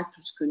boivent pas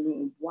tout ce que nous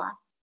on boit.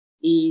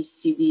 Et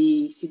c'est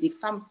des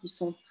femmes qui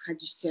sont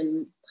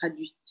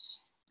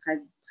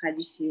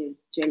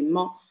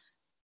traditionnellement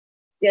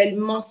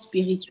tellement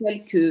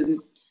spirituelles que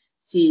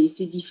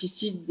c'est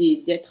difficile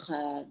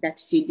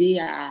d'accéder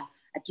à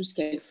tout ce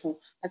qu'elles font.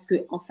 Parce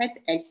qu'en fait,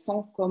 elles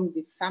sont comme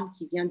des femmes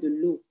qui viennent de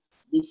l'eau,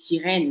 des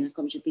sirènes,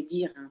 comme je peux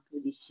dire, un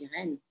peu des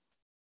sirènes.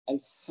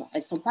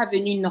 Elles sont pas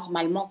venues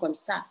normalement comme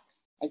ça.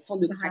 Elles font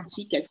de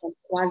pratiques, elles font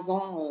 3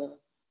 ans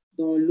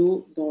dans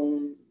l'eau,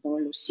 dans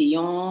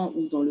l'océan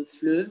ou dans le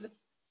fleuve.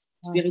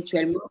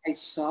 Spirituellement, elles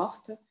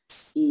sortent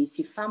et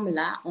ces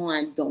femmes-là ont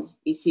un don.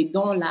 Et ces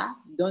dons-là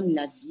donnent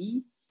la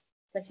vie.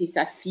 Ça, c'est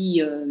sa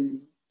fille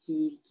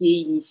qui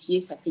est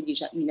initiée. Ça fait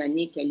déjà 1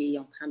 année qu'elle est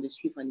en train de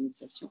suivre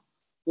l'initiation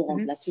pour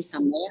remplacer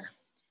sa mère.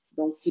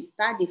 Donc, ce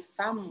pas des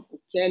femmes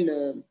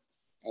auxquelles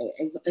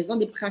elles ont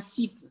des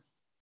principes.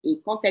 Et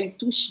quand elles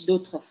touchent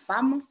d'autres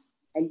femmes,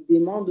 elles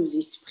demandent aux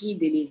esprits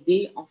de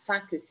l'aider,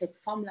 afin que cette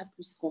femme-là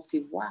puisse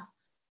concevoir,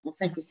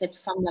 afin que cette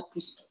femme-là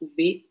puisse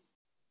trouver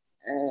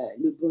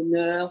le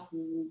bonheur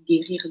ou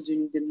guérir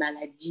de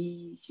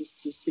maladies.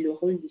 C'est le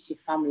rôle de ces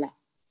femmes-là.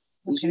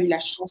 Et j'ai eu la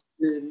chance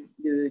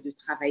de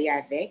travailler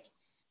avec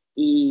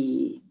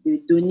et de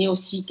donner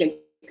aussi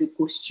quelques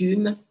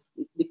costumes,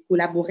 de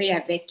collaborer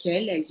avec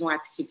elles. Elles ont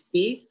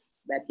accepté.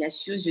 Ben, bien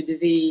sûr, je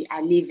devais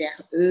aller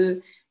vers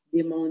eux,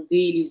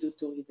 demander les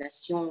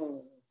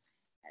autorisations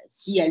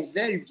si elles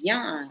veulent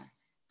bien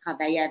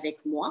travailler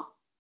avec moi.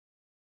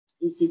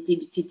 Et c'était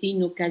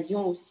une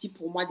occasion aussi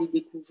pour moi de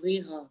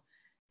découvrir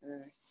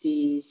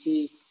ces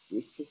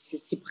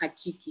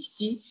pratiques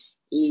ici.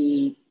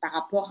 Et par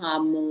rapport à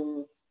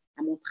mon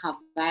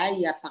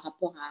travail, par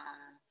rapport à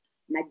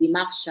ma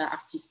démarche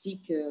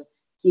artistique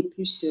qui est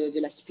plus de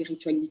la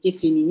spiritualité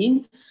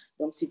féminine.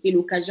 Donc, c'était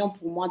l'occasion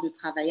pour moi de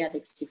travailler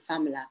avec ces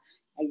femmes-là.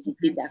 Elles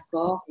étaient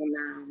d'accord, on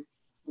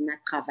a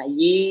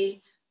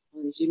travaillé,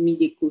 j'ai mis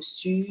des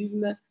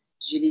costumes,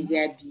 je les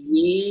ai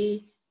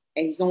habillées,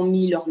 elles ont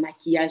mis leur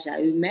maquillage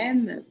à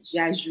eux-mêmes. J'ai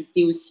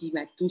ajouté aussi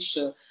ma touche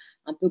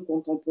un peu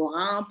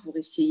contemporain pour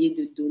essayer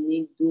de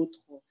donner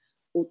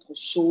autre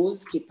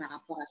chose qui est par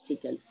rapport à ce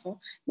qu'elles font.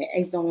 Mais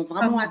elles ont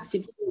vraiment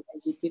accepté.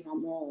 Elles étaient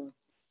vraiment...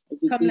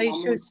 comme les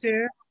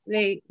chaussures,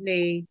 les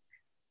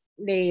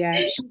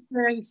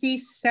chaussures ici,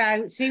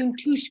 c'est une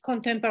touche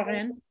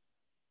contemporaine.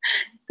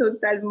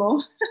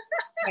 Totalement.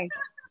 Okay.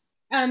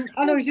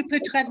 Alors, je peux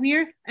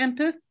traduire un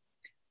peu?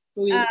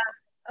 Oui.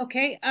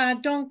 Okay,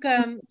 donc,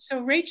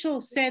 so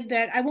Rachel said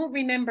that, I won't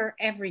remember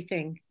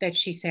everything that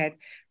she said,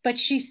 but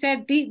she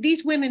said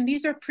these women,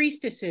 these are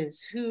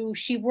priestesses who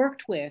she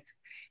worked with,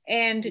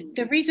 And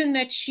the reason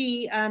that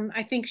she,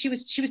 I think she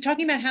was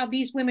talking about how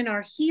these women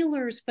are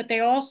healers, but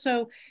they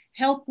also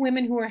help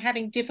women who are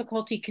having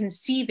difficulty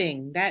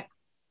conceiving. That,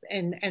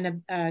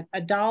 and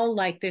a doll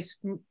like this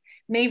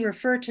may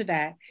refer to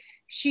that.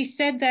 She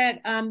said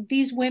that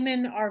these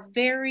women are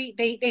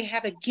they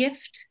have a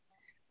gift.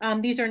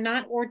 These are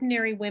not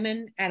ordinary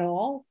women at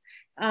all.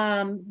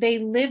 They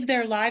live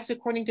their lives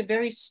according to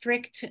very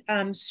strict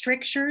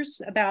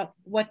strictures about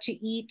what to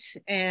eat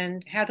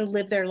and how to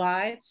live their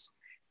lives.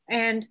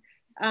 And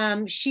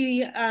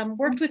she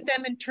worked with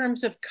them in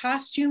terms of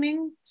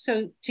costuming.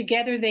 So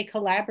together they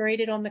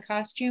collaborated on the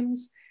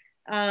costumes.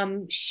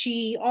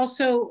 She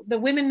also, the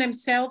women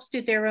themselves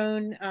did their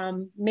own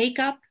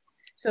makeup.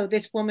 So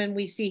this woman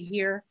we see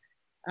here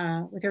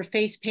with her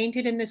face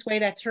painted in this way,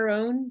 that's her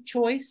own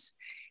choice.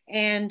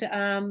 And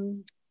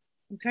I'm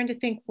trying to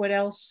think what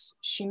else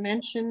she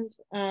mentioned.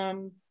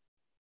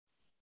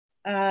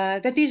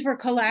 That these were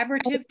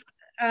collaborative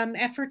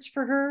efforts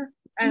for her.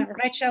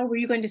 Rachel, were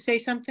you going to say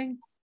something?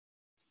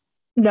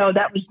 No,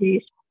 that was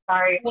me.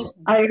 Sorry.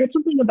 I heard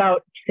something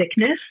about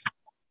sickness.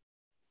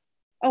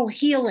 Oh,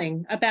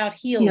 healing, about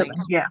healing.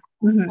 Yeah.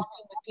 Working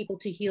with people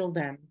to heal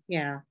them.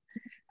 Yeah.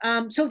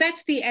 So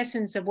that's the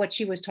essence of what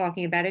she was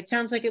talking about. It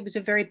sounds like it was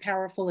a very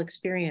powerful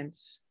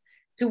experience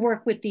to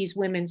work with these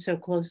women so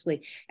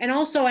closely. And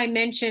also I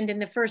mentioned in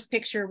the first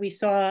picture, we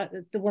saw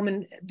the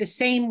woman, the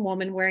same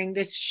woman wearing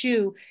this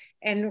shoe.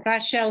 And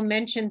Rachel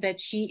mentioned that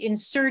she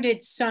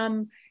inserted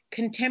some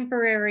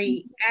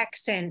contemporary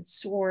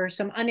accents or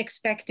some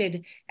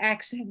unexpected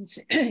accents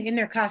in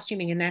their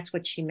costuming, and that's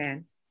what she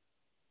meant.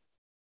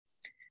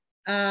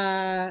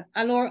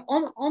 Alors,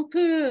 on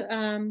peut,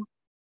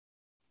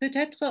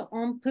 peut-être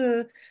on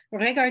peut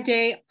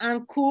regarder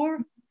un cours,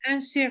 une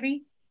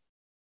série.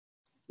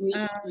 Oui,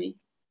 oui.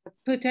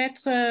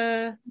 Peut-être,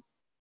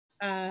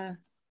 what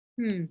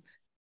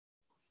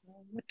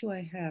do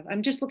I have?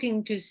 I'm just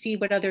looking to see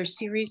what other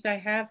series I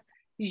have.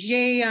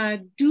 J'ai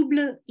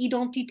Double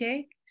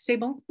Identité, c'est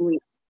bon? Oui,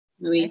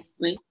 oui, okay.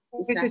 Oui.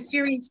 There's a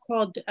series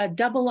called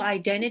Double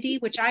Identity,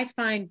 which I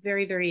find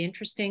very, very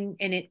interesting,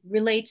 and it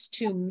relates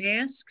to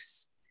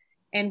masks.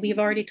 And we've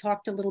already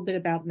talked a little bit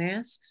about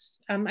masks.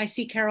 I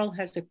see Carol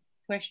has a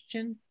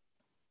question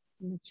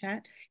in the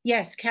chat.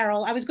 Yes,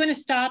 Carol, I was going to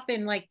stop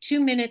in like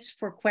 2 minutes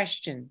for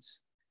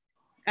questions.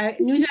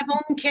 Nous avons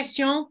une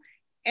question.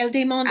 Elle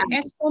demande,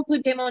 est-ce qu'on peut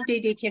demander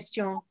des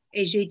questions?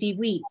 Et j'ai dit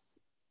oui,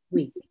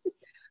 oui.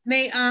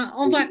 Mais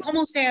on va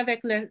commencer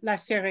avec la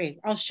série.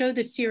 I'll show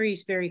the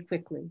series very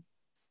quickly.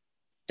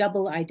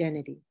 Double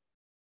Identity.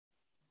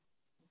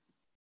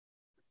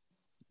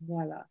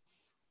 Voilà.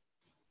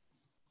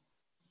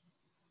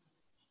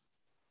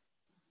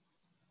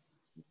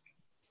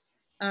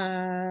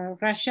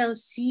 Rachel,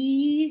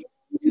 si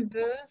tu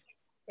veux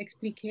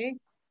expliquer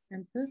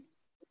un peu.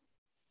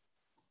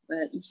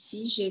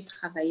 Ici, j'ai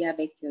travaillé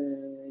avec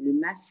les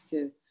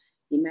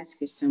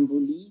masques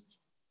symboliques,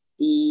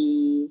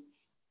 et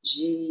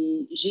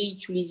j'ai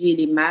utilisé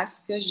les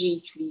masques, j'ai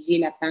utilisé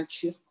la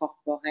peinture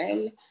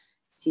corporelle.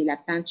 C'est la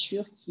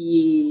peinture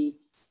qui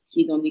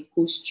est dans des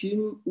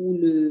costumes où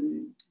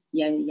il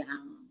y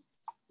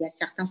a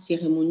certaines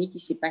cérémonies qui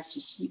se passent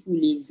ici où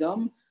les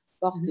hommes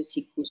portent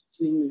ces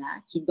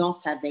costumes-là, qui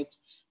dansent avec.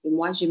 Et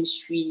moi, je me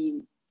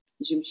suis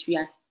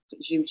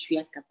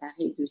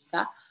accaparée de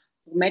ça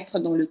pour mettre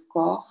dans le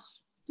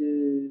corps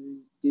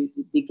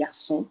des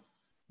garçons,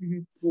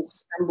 pour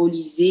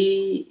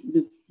symboliser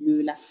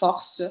la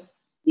force de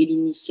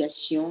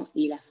l'initiation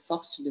et la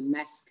force de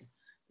masque.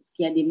 Parce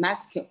qu'il y a des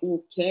masques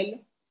auxquels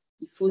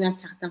il faut une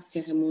certaine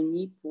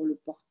cérémonie pour le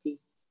porter.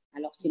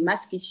 Alors, ces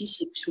masques ici,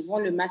 c'est souvent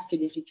le masque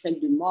des rituels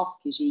de mort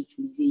que j'ai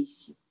utilisé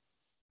ici.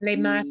 Les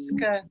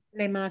masques,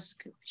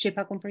 je n'ai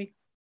pas compris.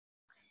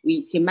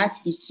 Oui, ces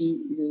masques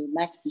ici, le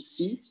masque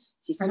ici,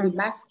 ce sont des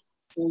masques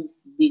qui sont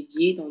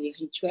dédiés dans les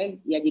rituels.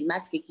 Il y a des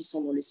masques qui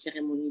sont dans les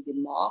cérémonies des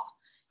morts.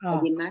 Il y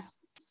a des masques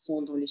qui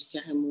sont dans les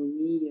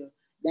cérémonies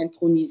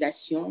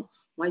d'intronisation.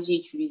 Moi, j'ai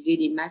utilisé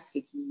des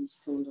masques qui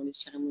sont dans les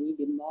cérémonies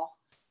des morts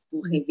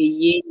pour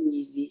réveiller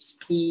les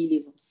esprits,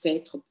 les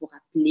ancêtres, pour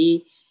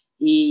appeler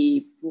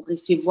et pour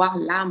recevoir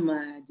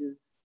l'âme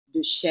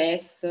de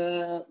chef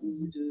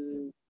ou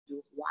de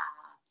roi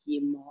qui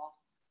est mort.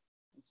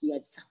 Donc, il y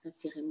a certaines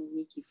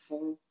cérémonies qui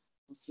font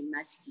dans ces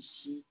masques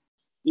ici.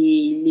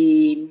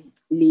 Et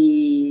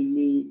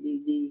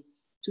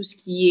tout ce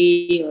qui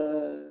est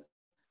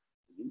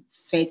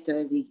fait,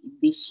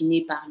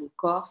 dessiné par le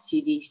corps,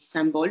 c'est des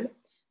symboles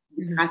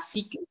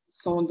graphiques qui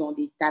sont dans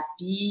des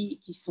tapis,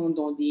 qui sont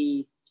dans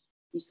des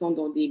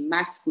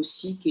masques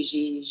aussi que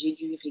j'ai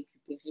dû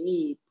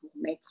récupérer pour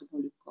mettre dans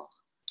le corps.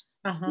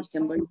 Des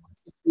symboles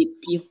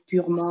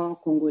purement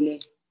congolais.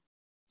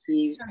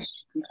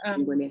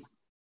 Congolais.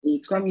 Et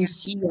comme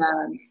ici,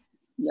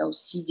 il y a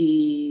aussi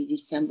des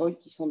symboles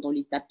qui sont dans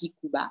les tapis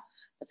Kuba,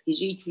 parce que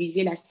j'ai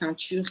utilisé la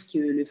ceinture que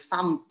les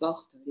femmes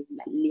portent,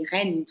 les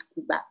reines de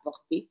Kuba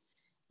portaient,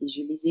 et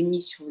je les ai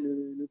mis sur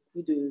le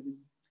cou de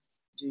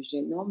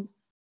jeune homme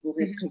pour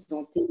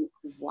représenter le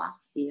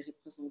pouvoir et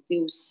représenter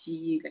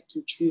aussi la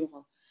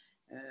culture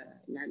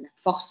la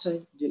force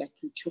de la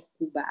culture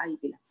Kuba et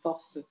de la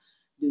force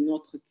de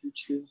notre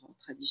culture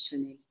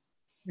traditionnelle.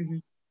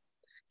 Mm-hmm.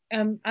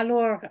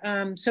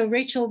 So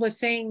Rachel was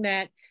saying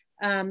that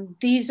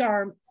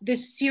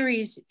this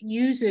series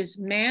uses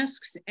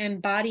masks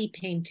and body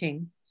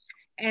painting.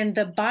 And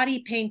the body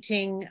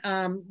painting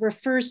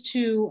refers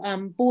to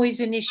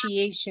boys'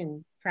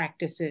 initiation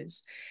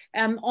practices.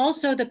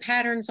 Also, the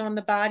patterns on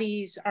the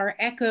bodies are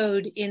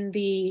echoed in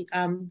the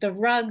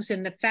rugs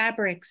and the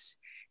fabrics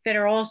that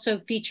are also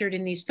featured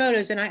in these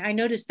photos. And I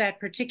noticed that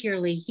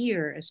particularly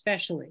here,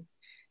 especially.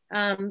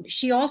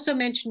 She also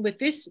mentioned with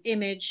this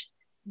image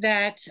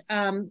that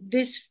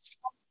this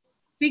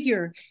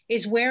figure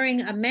is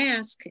wearing a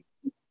mask,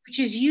 which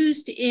is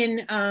used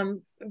in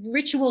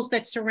rituals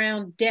that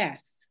surround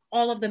death.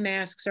 All of the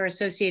masks are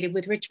associated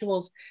with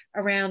rituals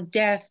around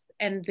death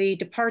and the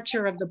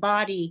departure of the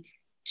body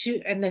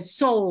and the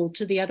soul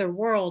to the other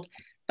world.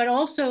 But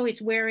also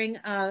it's wearing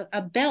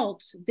a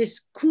belt,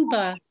 this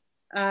Kuba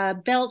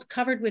belt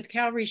covered with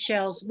cowrie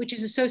shells, which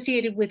is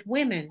associated with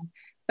women.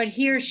 But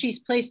here she's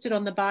placed it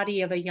on the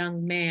body of a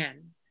young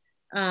man,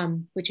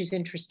 which is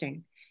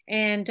interesting.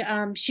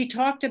 And she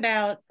talked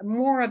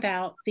more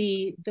about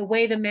the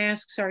way the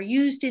masks are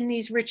used in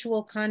these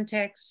ritual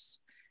contexts.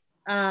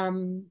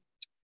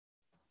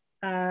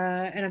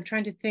 And I'm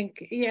trying to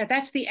think, yeah,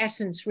 that's the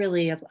essence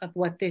really of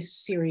what this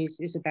series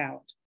is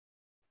about.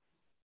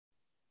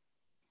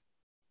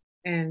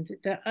 And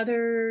the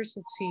others,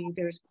 let's see,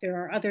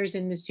 there are others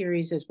in the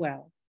series as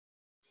well.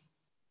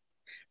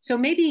 So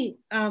maybe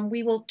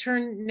we will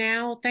turn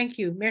now, thank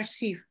you,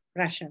 merci,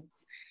 Rachel.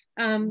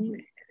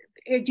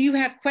 Do you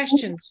have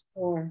questions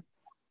for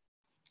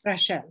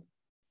Rachel?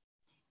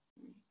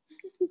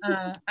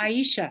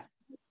 Aisha.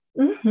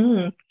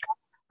 Mm-hmm.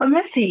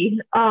 Merci.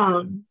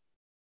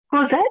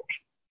 Cosette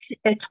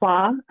et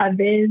toi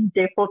avez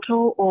des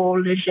photos où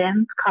les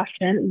jeunes cachent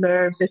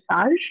leur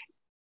visage.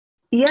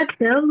 Y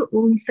a-t-il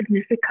une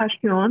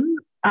signification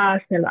à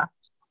cela?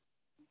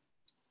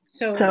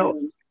 So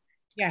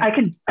yeah, I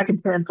can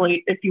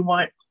translate if you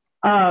want.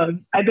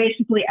 I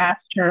basically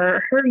asked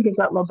her and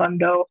Gazette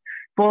Lobundo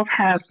both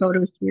have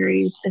photo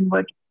series in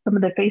which some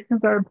of the faces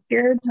are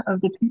obscured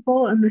of the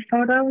people in the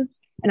photos,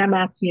 and I'm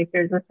asking if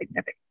there's a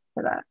significance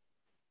to that.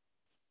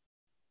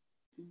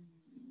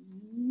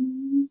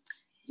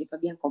 J'ai pas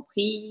bien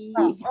compris.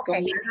 Oh,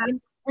 okay.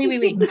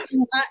 Oui.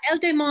 Elle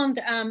demande,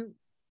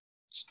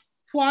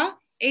 toi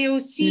et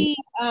aussi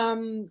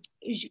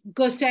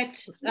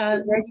Gossette,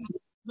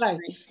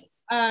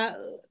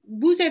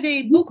 vous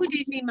avez beaucoup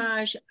des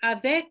images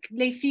avec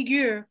les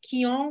figures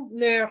qui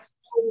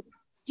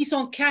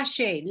sont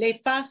cachées, les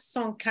faces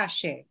sont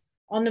cachées.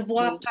 On ne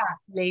voit pas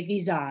les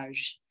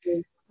visages.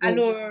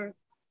 Alors,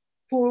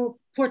 pour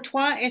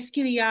toi, est-ce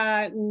qu'il y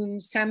a une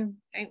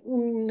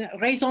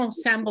raison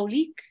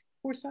symbolique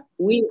pour ça?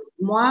 Oui,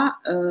 moi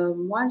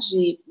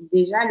j'ai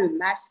déjà le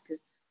masque.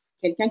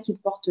 Quelqu'un qui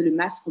porte le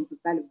masque, on ne peut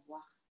pas le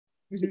voir.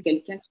 C'est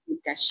quelqu'un qui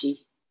est caché.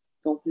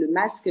 Donc, le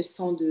masque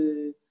sont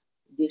des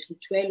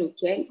rituels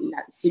auxquels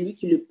c'est lui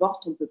qui le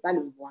porte, on ne peut pas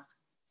le voir.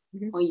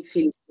 Quand il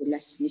fait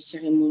les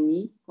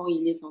cérémonies, quand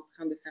il est en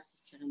train de faire ses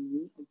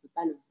cérémonies, on ne peut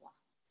pas le voir.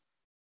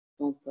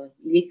 Donc,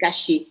 il est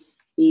caché.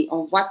 Et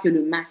on voit que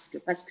le masque,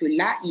 parce que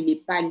là, il n'est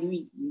pas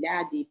lui. Il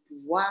a des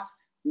pouvoirs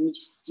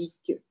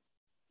mystiques.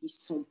 Ils ne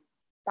sont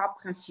pas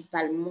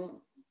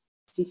principalement...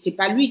 C'est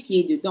pas lui qui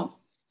est dedans.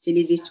 C'est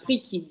les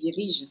esprits qui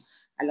dirigent.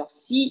 Alors,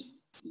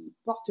 si il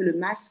porte le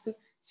masque,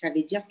 ça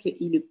veut dire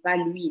qu'il n'est pas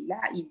lui. Là,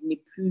 il n'est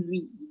plus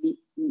lui. Il est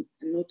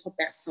une autre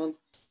personne.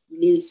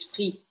 Il est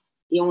esprit.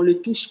 Et on ne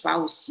le touche pas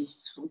aussi.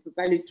 On ne peut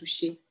pas le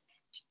toucher.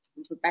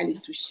 On ne peut pas le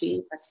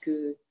toucher parce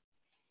que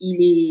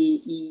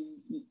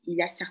il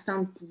a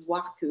certains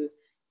pouvoirs que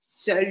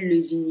seuls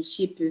les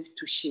initiés peuvent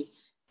toucher.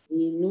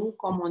 Et nous,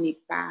 comme on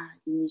n'est pas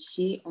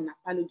initiés, on n'a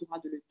pas le droit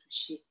de le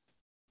toucher.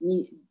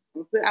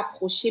 On peut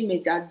approcher,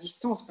 mais à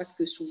distance, parce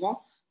que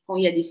souvent, quand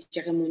il y a des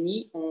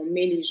cérémonies, on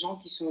met les gens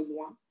qui sont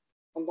loin,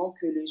 pendant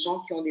que les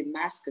gens qui ont des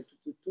masques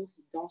tout autour,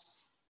 ils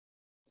dansent.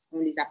 Parce qu'on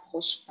ne les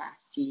approche pas.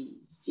 Il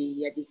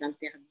y a des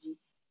interdits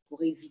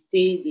pour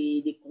éviter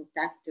des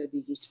contacts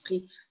des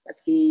esprits.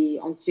 Parce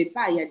qu'on ne sait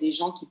pas, il y a des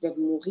gens qui peuvent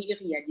mourir,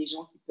 il y a des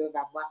gens qui peuvent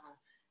avoir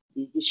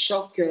des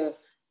chocs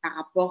par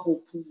rapport au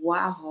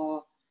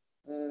pouvoir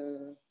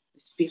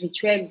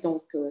spirituel.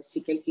 Donc,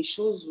 c'est quelque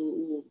chose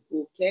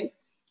auquel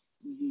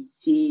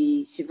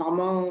c'est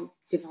vraiment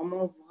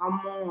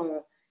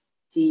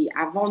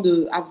avant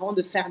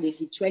de faire des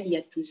rituels, il y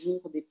a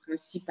toujours des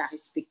principes à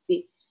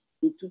respecter.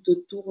 Et tout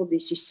autour de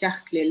ces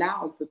cercles-là,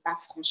 on ne peut pas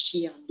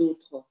franchir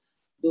d'autres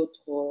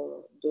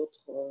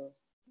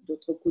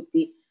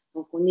côtés.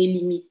 Donc, on est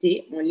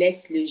limité. On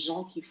laisse les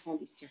gens qui font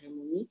des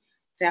cérémonies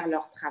faire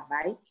leur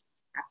travail.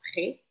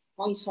 Après,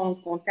 quand ils sont en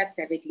contact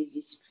avec les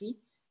esprits,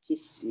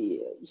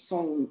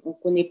 on ne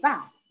connaît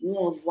pas. Nous,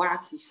 on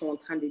voit qu'ils sont en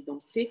train de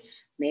danser.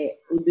 Mais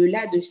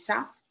au-delà de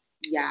ça,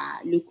 il y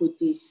a le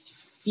côté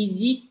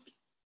physique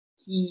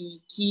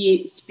qui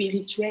est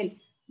spirituel.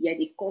 Il y a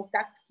des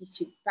contacts qui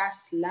se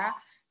passent là.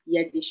 Il y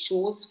a des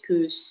choses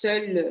que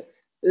seuls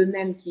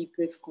eux-mêmes qui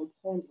peuvent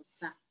comprendre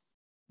ça.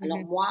 Alors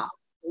moi,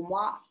 pour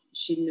moi,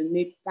 je ne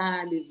mets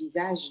pas le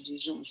visage des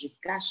gens, je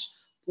cache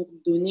pour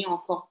donner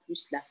encore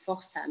plus la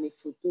force à mes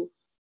photos,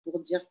 pour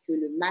dire que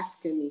le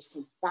masque ne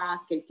sont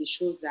pas quelque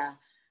chose à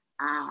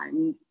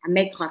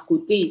mettre à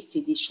côté,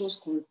 c'est des choses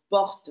qu'on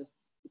porte.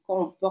 Et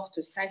quand on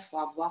porte ça, il faut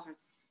avoir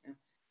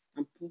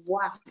un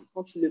pouvoir.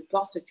 Quand tu le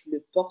portes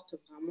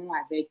vraiment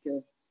avec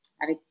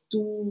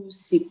tous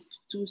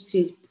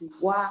ces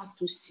pouvoirs,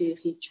 tous ces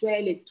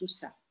rituels et tout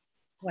ça.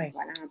 Ouais.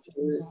 Voilà un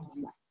peu pour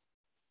moi.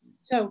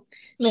 So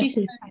she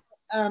said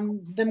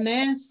the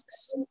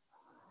masks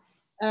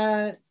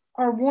are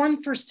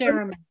worn for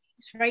ceremonies,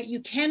 right? You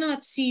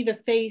cannot see the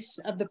face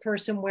of the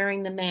person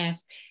wearing the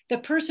mask. The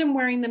person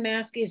wearing the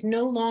mask is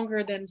no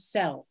longer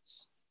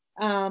themselves.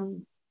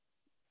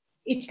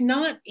 It's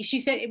not, she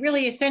said,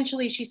 really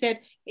essentially, she said,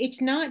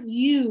 it's not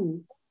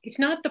you. It's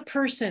not the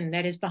person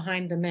that is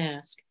behind the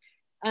mask.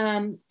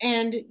 And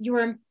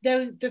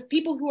the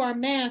people who are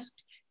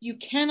masked, you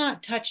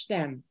cannot touch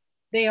them.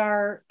 They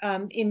are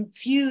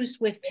infused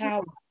with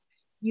power.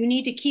 You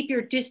need to keep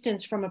your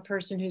distance from a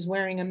person who's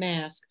wearing a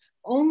mask.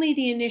 Only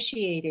the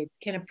initiated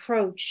can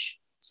approach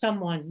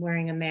someone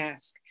wearing a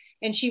mask.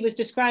 And she was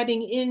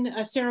describing in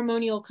a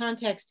ceremonial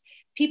context,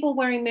 people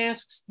wearing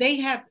masks, they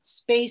have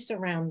space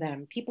around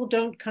them. People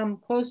don't come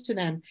close to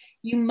them.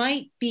 You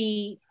might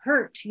be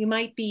hurt, you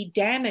might be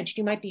damaged,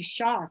 you might be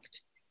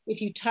shocked if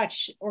you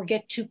touch or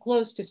get too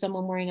close to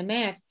someone wearing a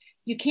mask.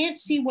 You can't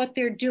see what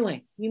they're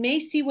doing. You may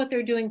see what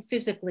they're doing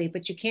physically,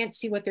 but you can't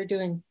see what they're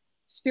doing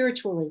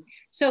spiritually.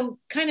 So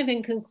kind of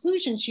in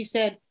conclusion, she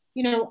said,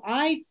 you know,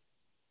 I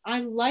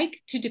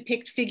like to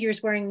depict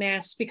figures wearing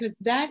masks because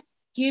that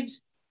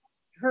gives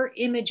her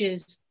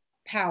images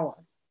power,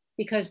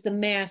 because the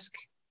mask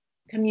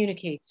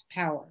communicates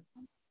power.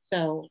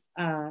 So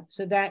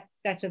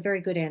that's a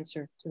very good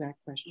answer to that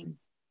question.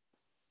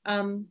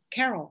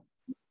 Carol.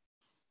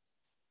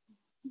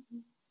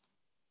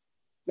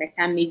 C'est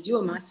un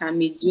médium, hein, c'est un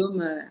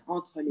médium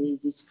entre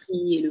les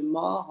esprits et le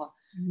mort.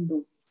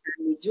 Donc, c'est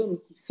un médium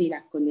qui fait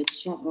la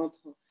connexion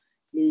entre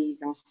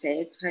les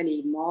ancêtres,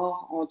 les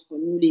morts, entre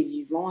nous, les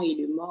vivants et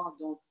le mort.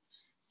 Donc,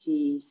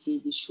 c'est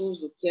des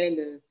choses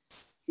auxquelles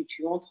que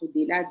tu entres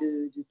au-delà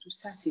de tout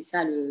ça. C'est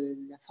ça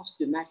la force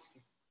de masque.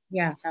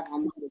 Yeah. C'est ça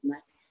vraiment le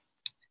masque.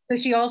 So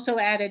she also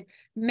added,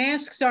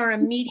 masks are a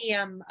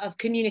medium of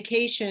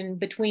communication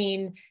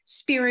between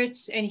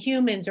spirits and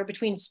humans, or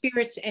between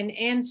spirits and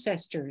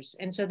ancestors.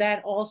 And so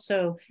that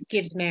also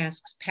gives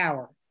masks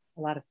power,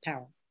 a lot of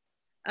power.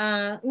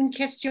 Une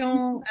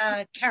question,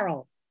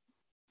 Carol.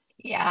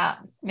 Yeah,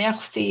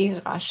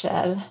 merci,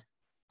 Rachel.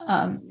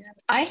 I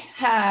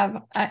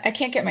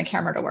can't get my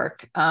camera to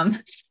work, so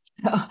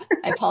I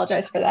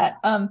apologize for that.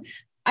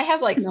 I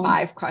have like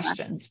 5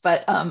 questions,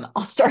 but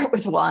I'll start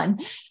with one.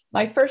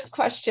 My first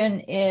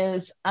question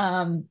is,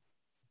 in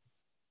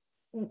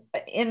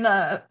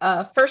the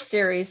first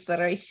series that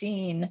I've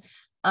seen,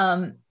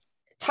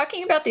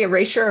 talking about the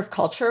erasure of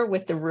culture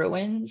with the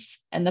ruins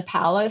and the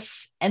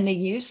palace and the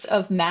use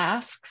of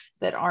masks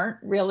that aren't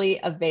really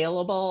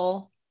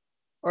available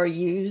or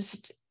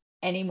used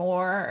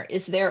anymore.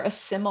 Is there a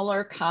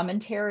similar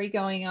commentary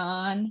going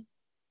on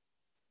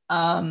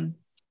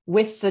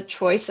with the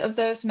choice of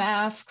those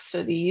masks,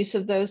 or the use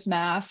of those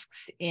masks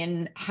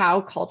in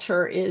how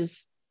culture is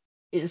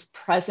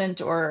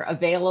present or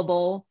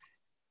available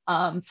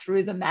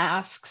through the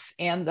masks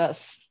and the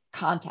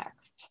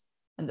context?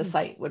 And the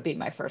site would be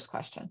my first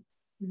question.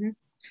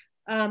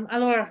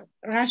 Alors,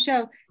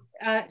 Rachel,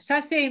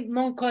 ça c'est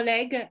mon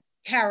collègue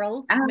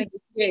Carol.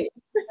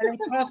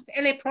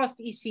 Elle est prof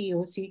ici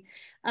aussi.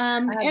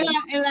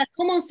 Elle a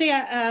commencé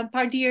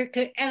par dire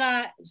qu'elle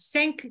a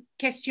 5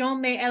 questions,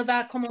 mais elle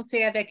va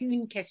commencer avec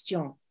une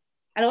question.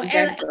 Alors,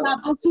 elle a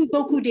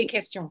beaucoup de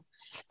questions.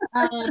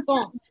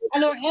 Bon,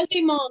 alors, elle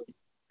demande,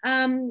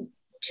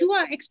 tu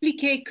as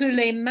expliqué que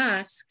les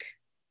masques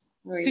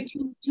que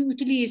tu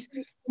utilises,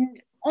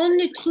 on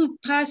ne trouve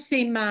pas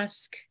ces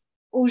masques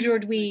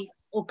aujourd'hui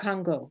au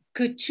Congo,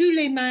 que tous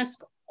les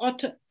masques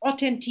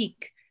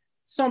authentiques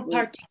sont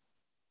partis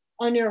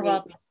en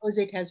Europe, aux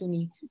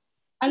États-Unis.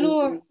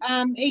 Alors,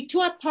 et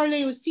tu as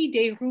parlé aussi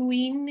des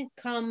ruines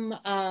comme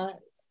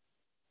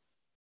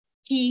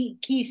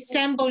qui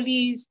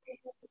symbolisent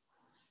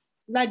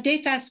le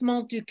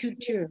défacement de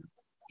culture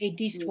et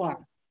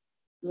d'histoire.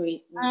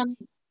 Oui.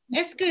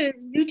 Est-ce que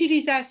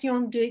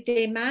l'utilisation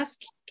des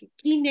masques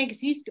qui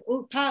n'existent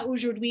pas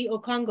aujourd'hui au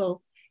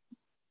Congo,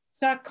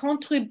 ça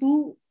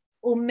contribue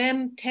au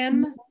même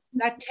thème,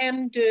 le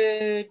thème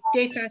de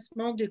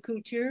défacement de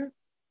culture?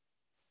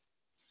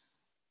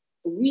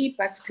 Oui,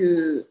 parce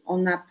qu'on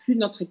n'a plus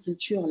notre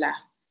culture là.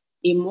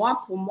 Et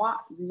moi, pour moi,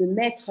 le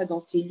mettre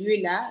dans ces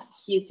lieux-là,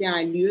 qui était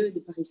un lieu de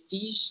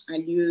prestige, un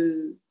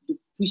lieu de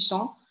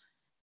puissant,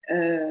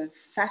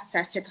 face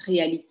à cette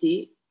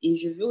réalité. Et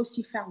je veux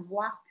aussi faire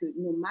voir que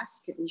nos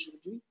masques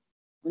aujourd'hui,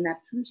 on n'a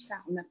plus ça,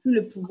 on n'a plus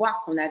le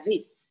pouvoir qu'on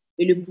avait.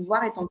 Et le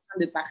pouvoir est en train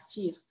de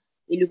partir.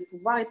 Et le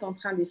pouvoir est en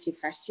train de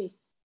s'effacer.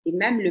 Et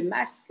même le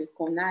masque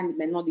qu'on a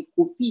maintenant des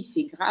copies,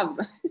 c'est grave.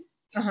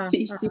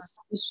 C'est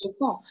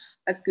choquant.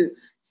 Parce que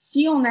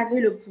si on avait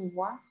le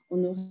pouvoir,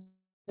 on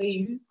aurait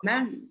eu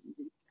même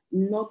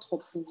notre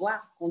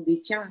pouvoir qu'on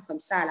détient comme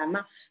ça à la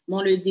main, mais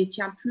on ne le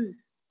détient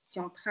plus. C'est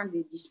en train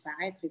de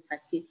disparaître,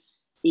 effacer.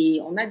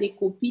 Et on a des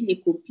copies. Les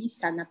copies,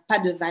 ça n'a pas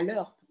de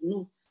valeur pour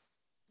nous.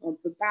 On ne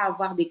peut pas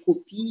avoir des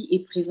copies et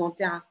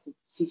présenter un coup.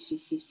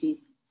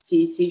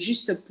 C'est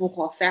juste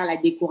pour faire la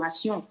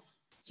décoration.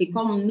 C'est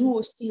comme nous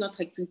aussi,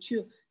 notre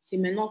culture. C'est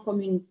maintenant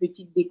comme une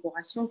petite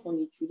décoration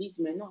qu'on utilise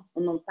maintenant.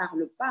 On n'en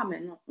parle pas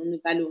maintenant. On ne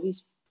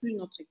valorise plus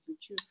notre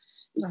culture.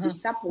 Et c'est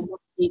ça pour moi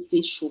qui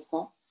était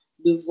choquant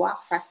de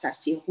voir face à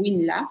ces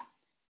ruines-là,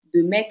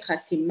 de mettre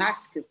ces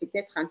masques,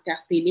 peut-être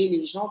interpeller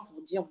les gens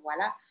pour dire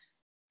voilà,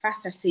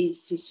 face à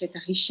cette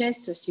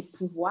richesse, ces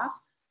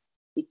pouvoirs,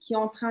 et qui est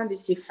en train de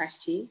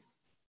s'effacer,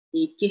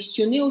 et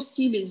questionner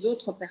aussi les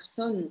autres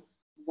personnes.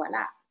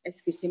 Voilà,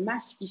 est-ce que ces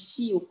masques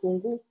ici au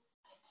Congo,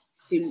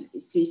 c'est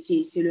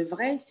le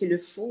vrai, c'est le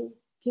faux?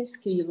 Qu'est-ce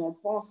qu'ils en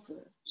pensent?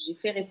 J'ai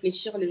fait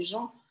réfléchir les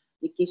gens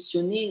et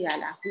questionner à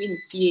la ruine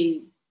qui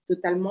est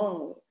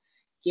totalement,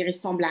 qui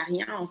ressemble à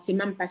rien. On ne sait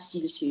même pas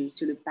si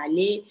c'est le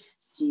palais.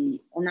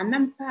 On n'a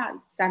même pas,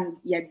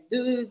 il y a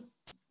deux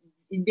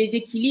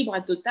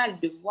déséquilibres total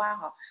de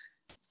voir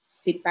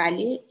ces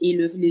palais et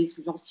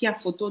les anciennes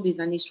photos des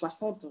années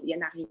 60. Il n'y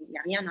a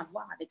rien à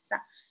voir avec ça.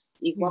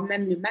 Et voir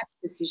même le masque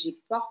que je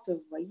porte,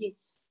 vous voyez,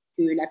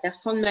 que la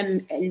personne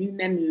même,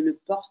 lui-même ne le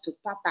porte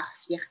pas par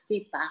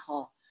fierté,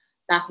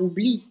 par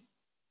oubli.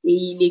 Et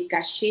il est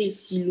caché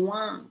si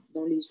loin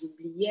dans les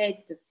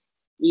oubliettes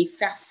et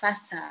faire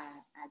face à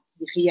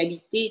des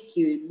réalités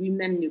que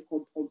lui-même ne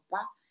comprend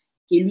pas,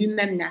 que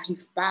lui-même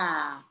n'arrive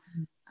pas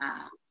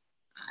à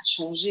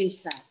changer.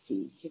 Ça,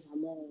 c'est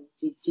vraiment,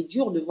 c'est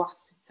dur de voir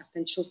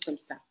certaines choses comme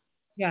ça.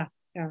 Yeah.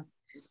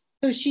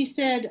 So she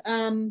said,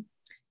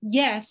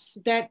 yes,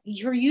 that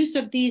her use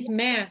of these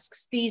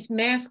masks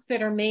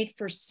that are made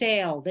for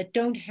sale, that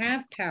don't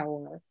have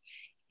power,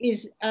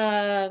 is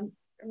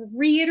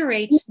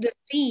reiterates the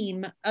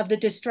theme of the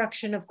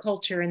destruction of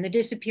culture and the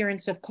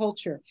disappearance of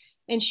culture.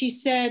 And she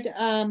said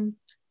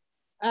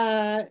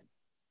that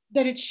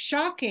it's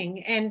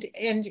shocking, and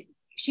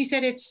she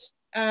said it's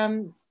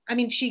I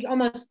mean, she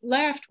almost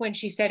laughed when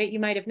she said it. You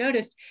might have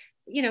noticed,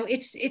 you know,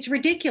 it's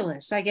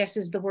ridiculous, I guess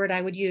is the word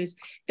I would use,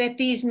 that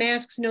these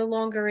masks no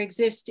longer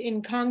exist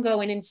in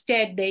Congo, and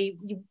instead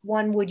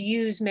one would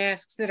use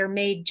masks that are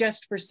made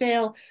just for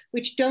sale,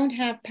 which don't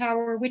have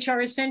power, which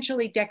are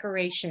essentially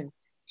decoration.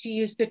 She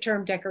used the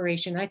term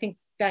decoration. I think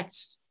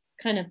that's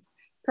kind of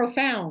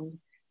profound.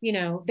 You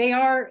know, they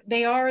are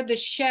the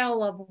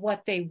shell of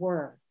what they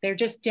were. They're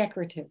just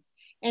decorative.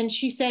 And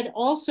she said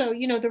also,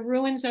 you know, the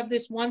ruins of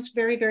this once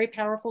very, very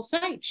powerful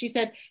site. She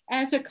said,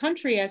 as a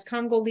country, as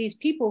Congolese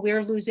people,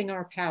 we're losing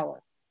our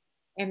power.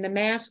 And the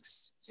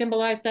masks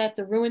symbolize that,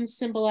 the ruins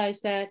symbolize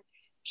that.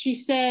 She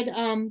said,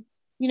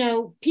 you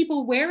know,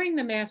 people wearing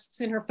the masks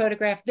in her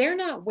photograph, they're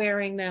not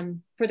wearing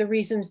them for the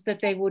reasons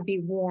that they would be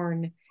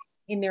worn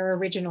in their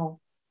original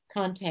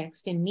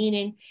context and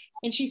meaning.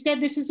 And she said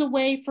this is a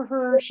way for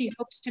her, she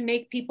hopes to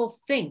make people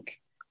think,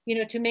 you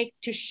know,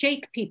 to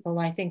shake people,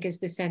 I think is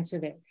the sense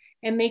of it,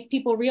 and make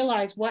people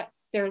realize what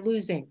they're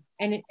losing.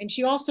 And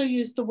she also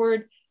used the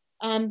word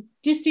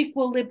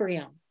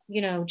disequilibrium,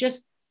 you know,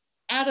 just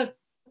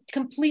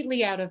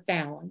completely out of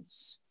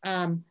balance.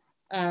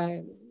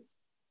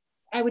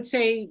 I would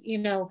say, you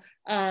know,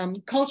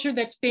 culture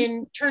that's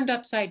been turned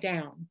upside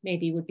down,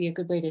 maybe would be a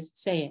good way to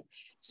say it.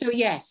 So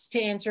yes,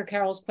 to answer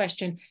Carol's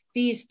question,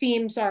 these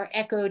themes are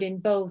echoed in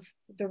both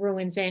the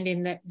ruins and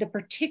in the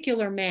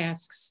particular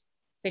masks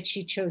that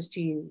she chose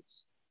to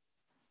use.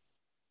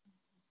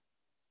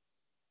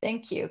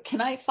 Thank you.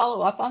 Can I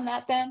follow up on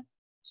that then?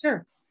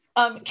 Sure.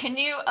 Can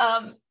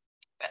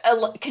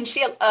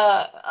she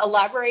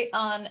elaborate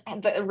on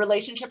the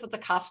relationship of the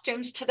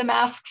costumes to the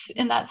masks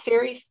in that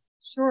series?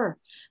 Sure.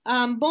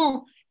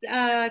 Bon,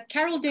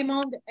 Carol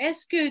demande,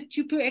 est-ce que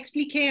tu peux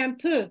expliquer un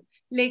peu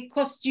les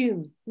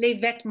costumes, les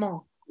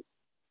vêtements?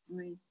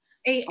 Oui.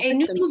 Et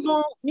nous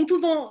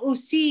pouvons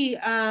aussi,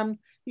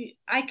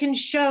 I can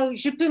show,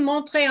 je peux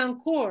montrer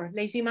encore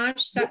les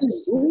images. Ça,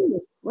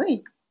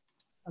 oui.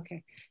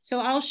 Okay, so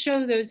I'll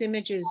show those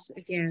images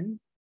again.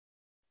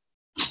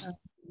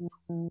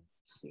 Let's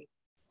see.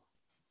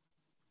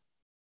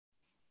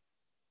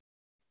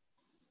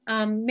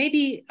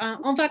 Maybe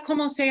on va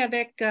commencer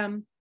avec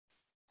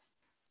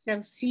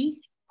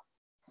celle-ci.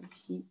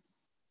 Okay.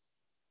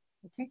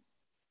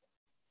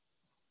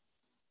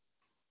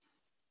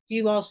 Do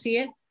you all see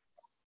it?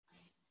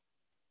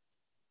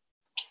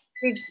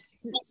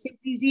 C'est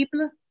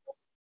visible?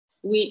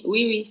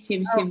 Oui, c'est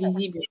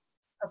visible.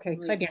 Ok,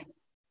 très bien.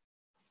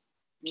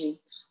 Oui.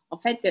 En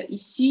fait,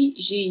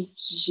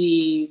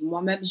 ici,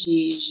 moi-même,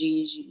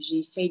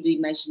 j'essaye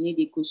d'imaginer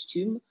des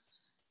costumes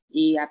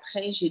et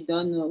après, je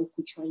donne au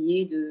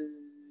couturier de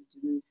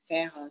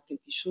faire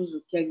quelque chose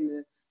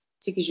auquel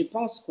c'est que je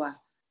pense, quoi.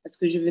 Parce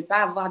que je ne veux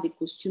pas avoir des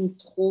costumes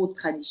trop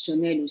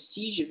traditionnels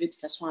aussi. Je veux que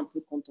ça soit un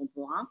peu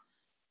contemporain.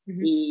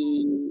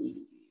 Et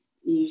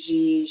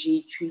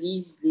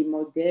j'utilise les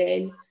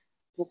modèles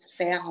pour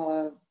faire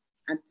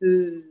un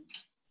peu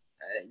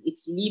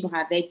équilibre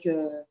avec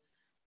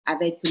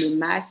le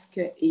masque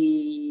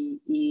et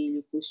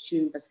le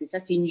costume, parce que ça,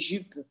 c'est une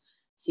jupe.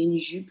 C'est une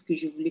jupe que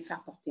je voulais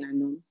faire porter un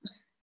homme.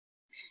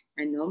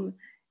 Un homme.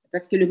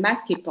 Parce que le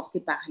masque est porté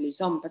par les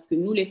hommes. Parce que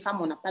nous, les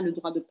femmes, on n'a pas le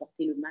droit de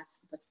porter le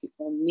masque. Parce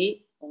qu'on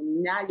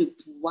a le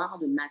pouvoir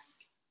de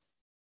masque.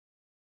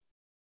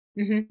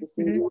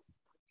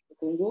 Au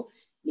Congo,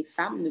 les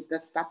femmes ne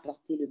peuvent pas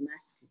porter le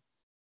masque.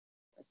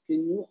 Parce que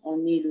nous, on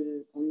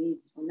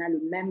a le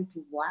même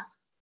pouvoir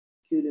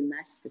que le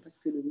masque. Parce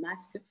que le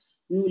masque,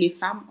 nous, les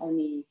femmes,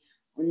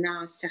 on a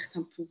un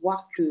certain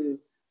pouvoir que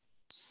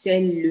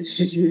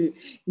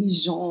les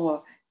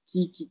gens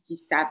qui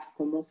savent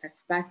comment ça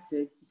se passe,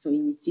 qui sont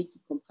initiés,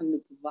 qui comprennent le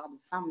pouvoir de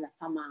femme. La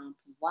femme a un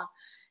pouvoir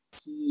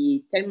qui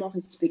est tellement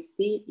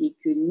respecté et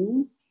que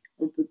nous,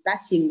 on ne peut pas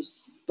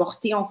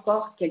porter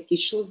encore quelque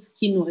chose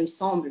qui nous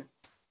ressemble.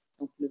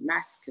 Donc, le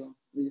masque,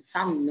 les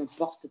femmes ne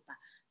portent pas.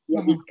 Il y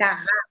a des cas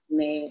rares,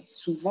 mais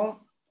souvent,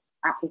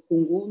 au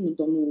Congo,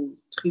 dans nos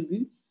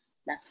tribus,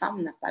 la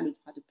femme n'a pas le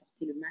droit de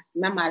porter le masque.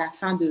 Même à la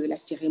fin de la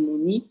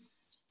cérémonie,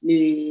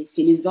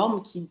 c'est les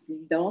hommes qui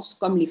dansent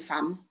comme les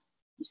femmes.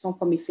 Ils sont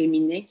comme les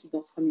féminins qui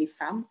dansent comme les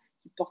femmes,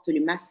 qui portent les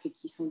masques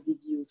qui sont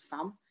dédiés aux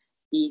femmes.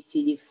 Et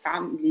c'est les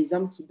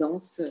hommes qui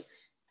dansent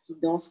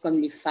comme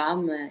les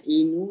femmes.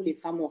 Et nous, les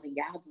femmes, on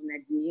regarde, on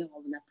admire,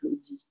 on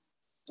applaudit.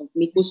 Donc,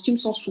 mes costumes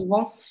sont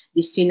souvent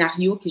des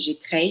scénarios que j'ai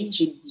créés.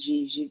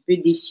 Je peux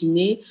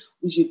dessiner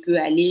où je peux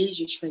aller.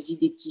 J'ai choisi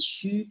des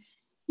tissus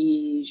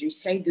et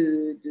j'essaye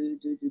de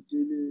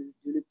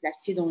le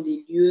placer dans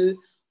des lieux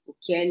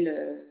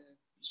auxquels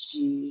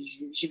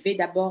je vais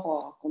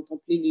d'abord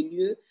contempler les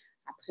lieux.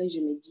 Après, je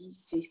me dis,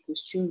 ces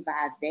costumes vont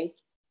avec.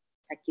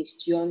 Ça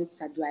questionne,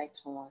 ça doit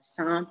être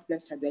simple,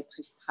 ça doit être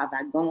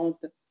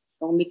extravagante.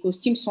 Donc, mes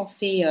costumes sont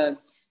faits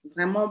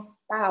vraiment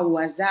pas au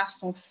hasard,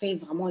 sont faits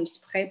vraiment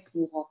exprès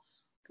pour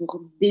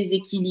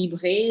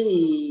déséquilibrer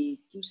et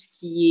tout ce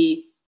qui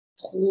est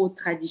trop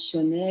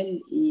traditionnel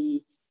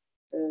et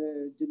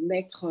de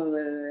mettre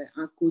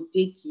un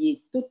côté qui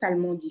est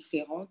totalement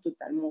différent,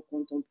 totalement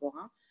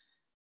contemporain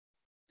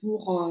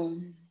pour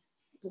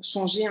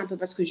changer un peu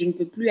parce que je ne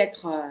peux plus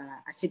être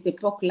à cette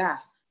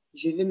époque-là.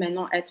 Je veux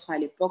maintenant être à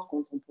l'époque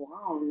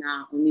contemporaine.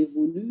 On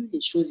évolue,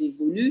 les choses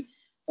évoluent.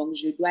 Donc,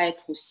 je dois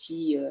être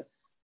aussi,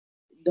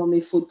 dans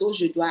mes photos,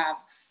 je dois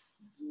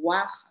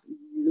voir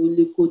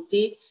le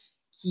côté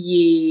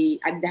qui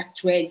est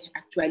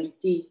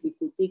d'actualité, le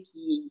côté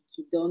qui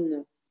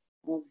donne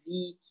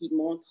envie, qui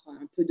montre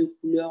un peu de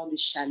couleur, de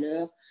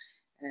chaleur,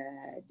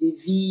 de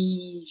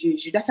vie.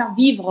 Je dois faire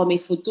vivre mes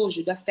photos,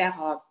 je dois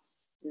pas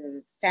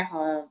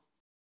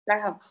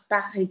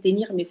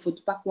retenir mes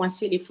photos, pas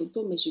coincer les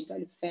photos, mais je dois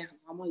le faire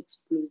vraiment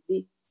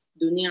exploser,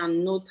 donner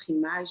une autre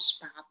image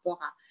par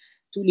rapport à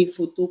toutes les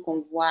photos qu'on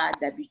voit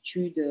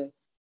d'habitude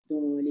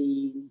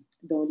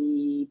dans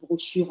les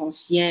brochures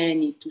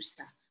anciennes et tout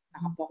ça,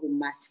 par rapport au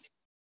masque.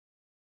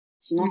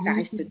 Sinon, ça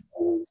reste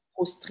trop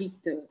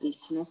strict et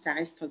sinon, ça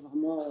reste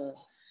vraiment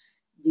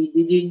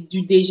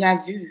du déjà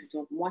vu.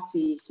 Donc, moi,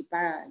 c'est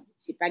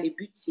pas les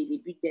buts, c'est les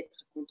buts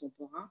d'être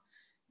contemporain,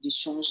 de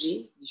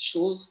changer des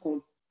choses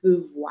qu'on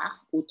peut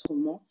voir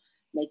autrement,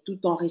 mais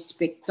tout en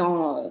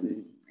respectant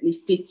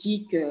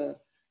l'esthétique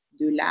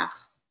de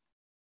l'art.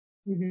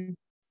 Voilà.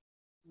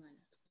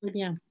 Très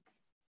bien.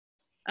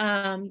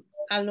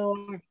 Alors,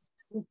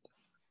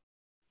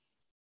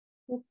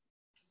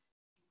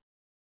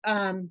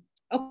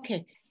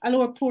 okay.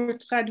 Alors, pour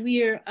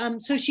traduire,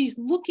 so she's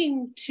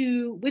looking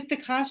to, with the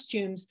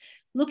costumes,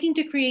 looking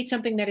to create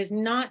something that is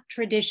not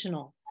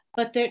traditional,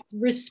 but that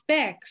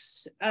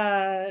respects,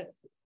 that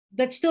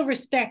still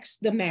respects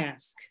the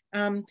mask.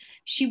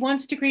 She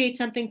wants to create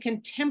something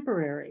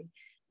contemporary.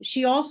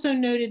 She also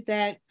noted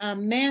that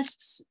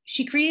masks,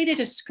 she created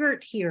a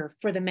skirt here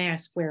for the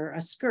mask wearer,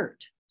 a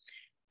skirt,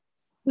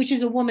 which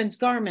is a woman's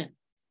garment.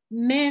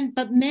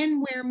 But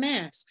men wear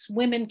masks.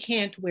 Women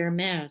can't wear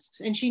masks.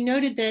 And she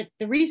noted that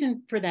the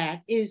reason for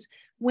that is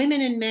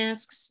women in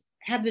masks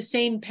have the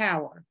same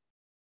power,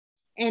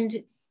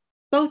 and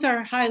both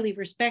are highly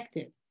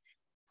respected.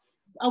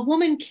 A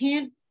woman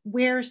can't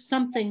wear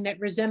something that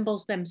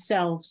resembles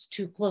themselves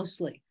too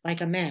closely, like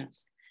a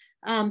mask.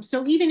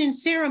 So even in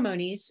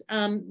ceremonies,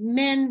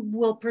 men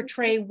will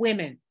portray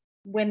women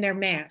when they're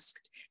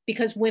masked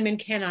because women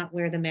cannot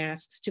wear the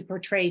masks to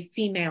portray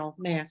female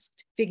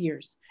masked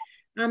figures.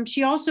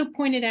 She also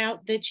pointed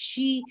out that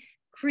she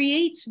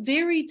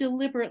very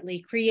deliberately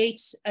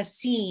creates a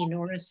scene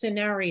or a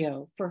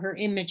scenario for her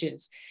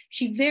images.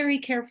 She very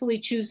carefully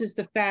chooses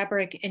the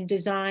fabric and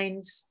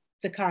designs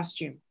the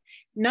costume.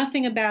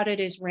 Nothing about it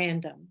is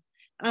random.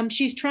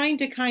 She's trying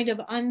to kind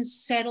of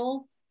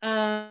unsettle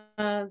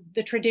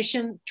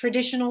the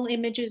traditional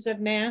images of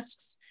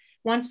masks,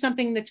 wants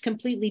something that's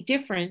completely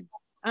different,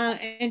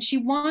 and she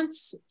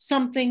wants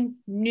something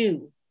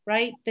new,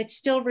 right? That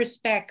still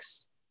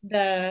respects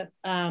the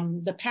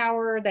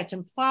power that's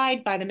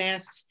implied by the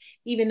masks,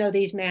 even though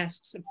these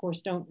masks, of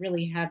course, don't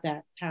really have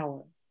that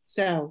power.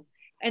 So,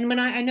 and when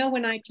I know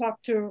when I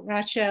talked to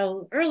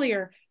Rachel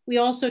earlier, we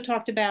also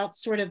talked about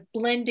sort of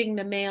blending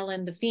the male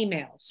and the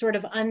female, sort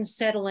of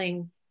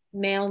unsettling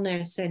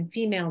maleness and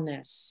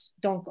femaleness.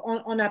 Donc,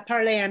 on a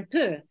parlé un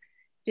peu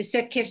de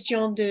cette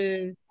question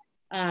de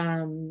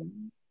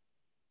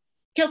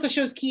quelque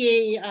chose qui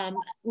est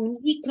une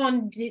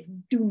icône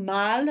du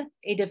mâle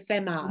et de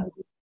femelle,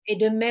 et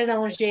de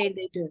mélanger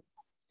les deux.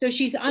 So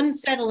she's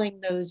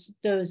unsettling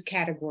those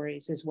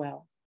categories as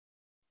well.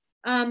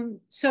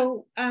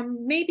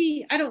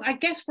 Maybe, I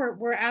guess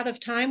we're out of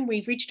time.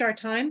 We've reached our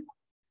time.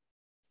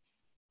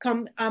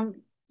 Comme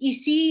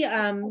ici,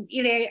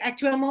 il est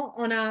actuellement,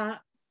 on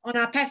a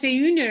passé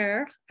 1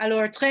 heure,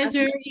 alors 13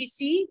 heures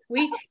ici,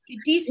 oui,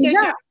 17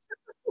 heures.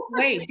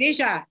 Oui,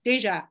 déjà.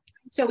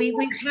 So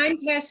time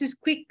passes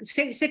quick,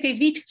 c'était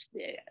vite,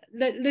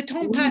 le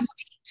temps passe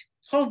vite,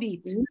 trop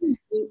vite.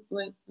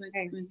 Oui.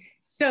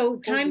 So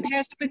time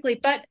passed quickly,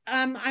 but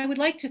I would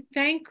like to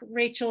thank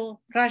Rachel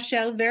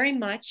very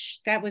much.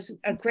 That was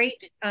a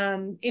great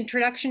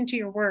introduction to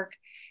your work.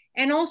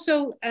 And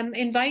also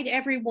invite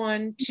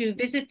everyone to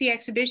visit the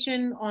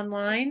exhibition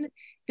online.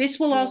 This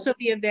will also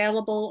be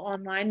available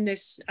online,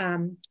 this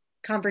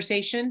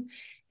conversation.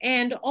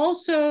 And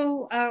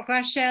also,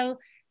 Rachel,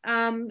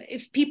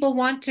 if people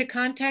want to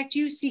contact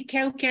you, si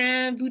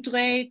quelqu'un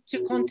voudrait te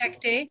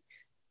contacter,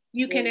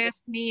 you can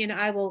ask me and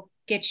I will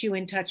get you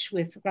in touch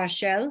with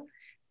Rachel.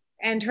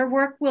 And her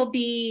work will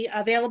be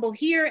available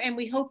here, and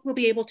we hope we'll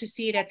be able to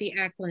see it at the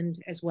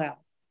Ackland as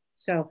well.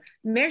 So,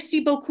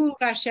 merci beaucoup,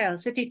 Rachel.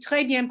 C'était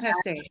très bien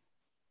passé.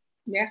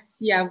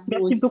 Merci à vous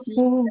Merci aussi.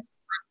 beaucoup.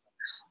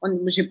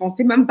 Je ne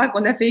pensais même pas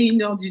qu'on a fait 1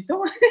 heure du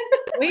temps.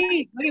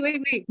 Oui.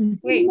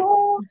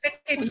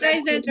 C'était très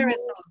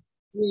intéressant.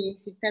 Oui,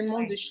 c'est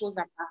tellement de choses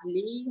à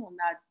parler. On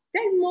a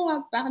tellement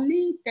à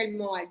parler,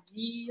 tellement à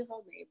dire.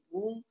 Mais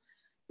bon,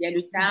 il y a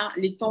le temps.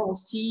 Les temps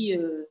aussi,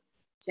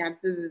 c'est un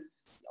peu...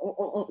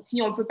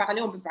 si on peut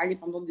parler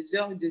pendant des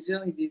heures et des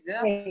heures et des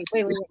heures. Oui.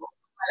 Voilà.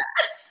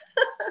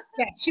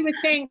 Yes, she was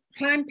saying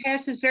time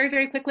passes very,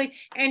 very quickly,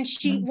 and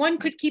one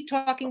could keep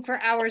talking for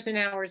hours and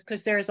hours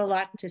because there's a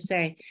lot to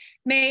say.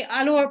 Mais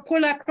alors, pour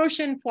la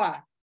prochaine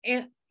fois,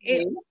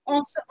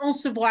 on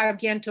se voit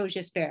bientôt,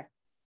 j'espère.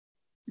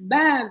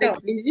 Avec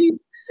plaisir.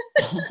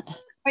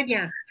 Très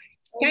bien.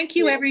 Thank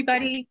you,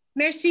 everybody.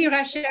 Merci,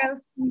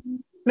 Rachel.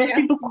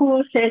 Merci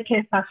beaucoup,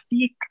 c'était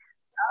fantastique.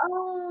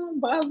 Oh,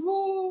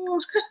 bravo.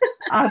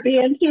 À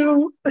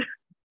bientôt. À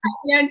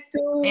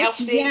bientôt.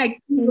 Merci. Bien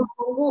actif au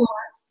Congo.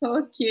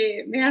 Ok,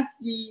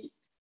 merci.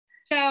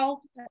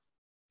 Ciao.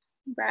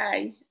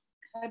 Bye.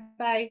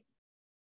 Bye.